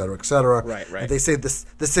cetera, et cetera, et cetera. Right. And they say the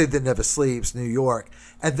city that never sleeps, New York,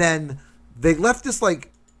 and then they left this like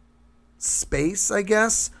space, I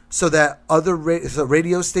guess, so that other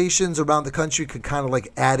radio stations around the country could kind of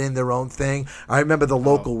like add in their own thing. I remember the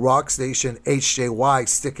local rock station, HJY,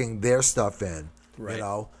 sticking their stuff in,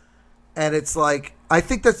 And it's like, I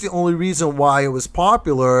think that's the only reason why it was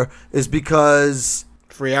popular is because...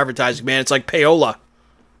 Free advertising, man. It's like payola.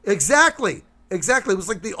 Exactly. It was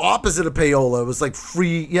like the opposite of payola. It was like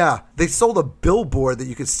free, They sold a billboard that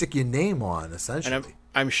you could stick your name on, essentially. And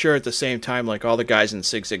I'm sure at the same time, like all the guys in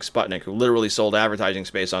Sig Sig Sputnik who literally sold advertising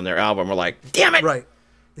space on their album were like, damn it! Right.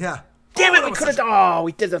 Yeah. Damn it, we could have...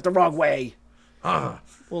 we did that the wrong way.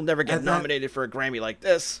 We'll never get nominated for a Grammy like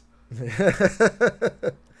this.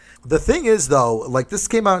 The thing is, though, like this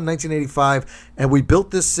came out in 1985, and we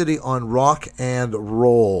built this city on rock and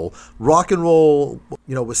roll. Rock and roll,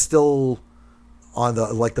 was still on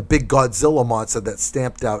the big Godzilla monster that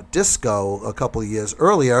stamped out disco a couple of years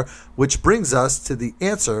earlier, which brings us to the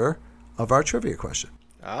answer of our trivia question.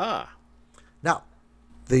 Now,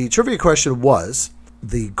 the trivia question was,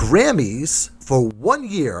 the Grammys for 1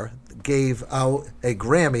 year gave out a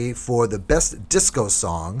Grammy for the best disco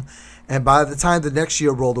song, and by the time the next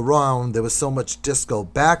year rolled around, there was so much disco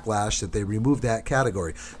backlash that they removed that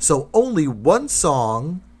category. So only one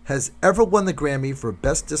song has ever won the Grammy for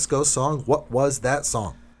Best Disco Song. What was that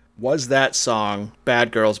song? Was that song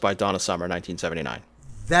Bad Girls by Donna Summer, 1979?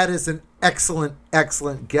 That is an excellent,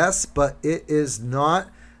 excellent guess, but it is not.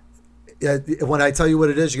 When I tell you what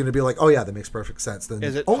it is, you're going to be like, oh, yeah, that makes perfect sense. Then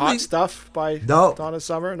is it Hot Stuff by Donna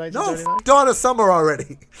Summer, 1979? No, Donna Summer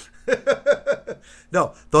already.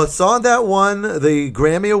 No, the song that won the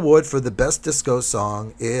Grammy Award for the Best Disco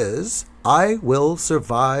Song is I Will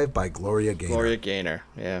Survive by Gloria Gaynor. Gloria Gaynor,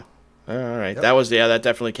 yeah. All right. Yep. That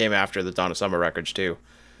definitely came after the Donna Summer records, too.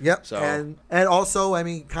 Yep. So. And also, I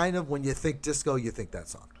mean, kind of when you think disco, you think that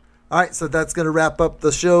song. All right, so that's going to wrap up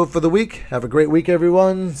the show for the week. Have a great week,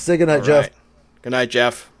 everyone. Say goodnight, Jeff. Good night,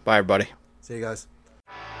 Jeff. Bye, everybody. See you guys.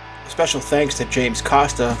 Special thanks to James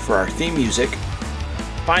Costa for our theme music.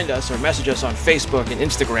 Find us or message us on Facebook and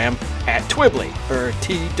Instagram at Twibbly, or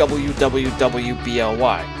TWWWBLY.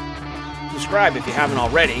 Subscribe if you haven't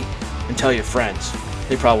already, and tell your friends.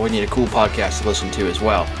 They probably need a cool podcast to listen to as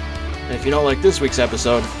well. And if you don't like this week's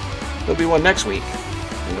episode, there'll be one next week,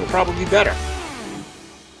 and it'll probably be better.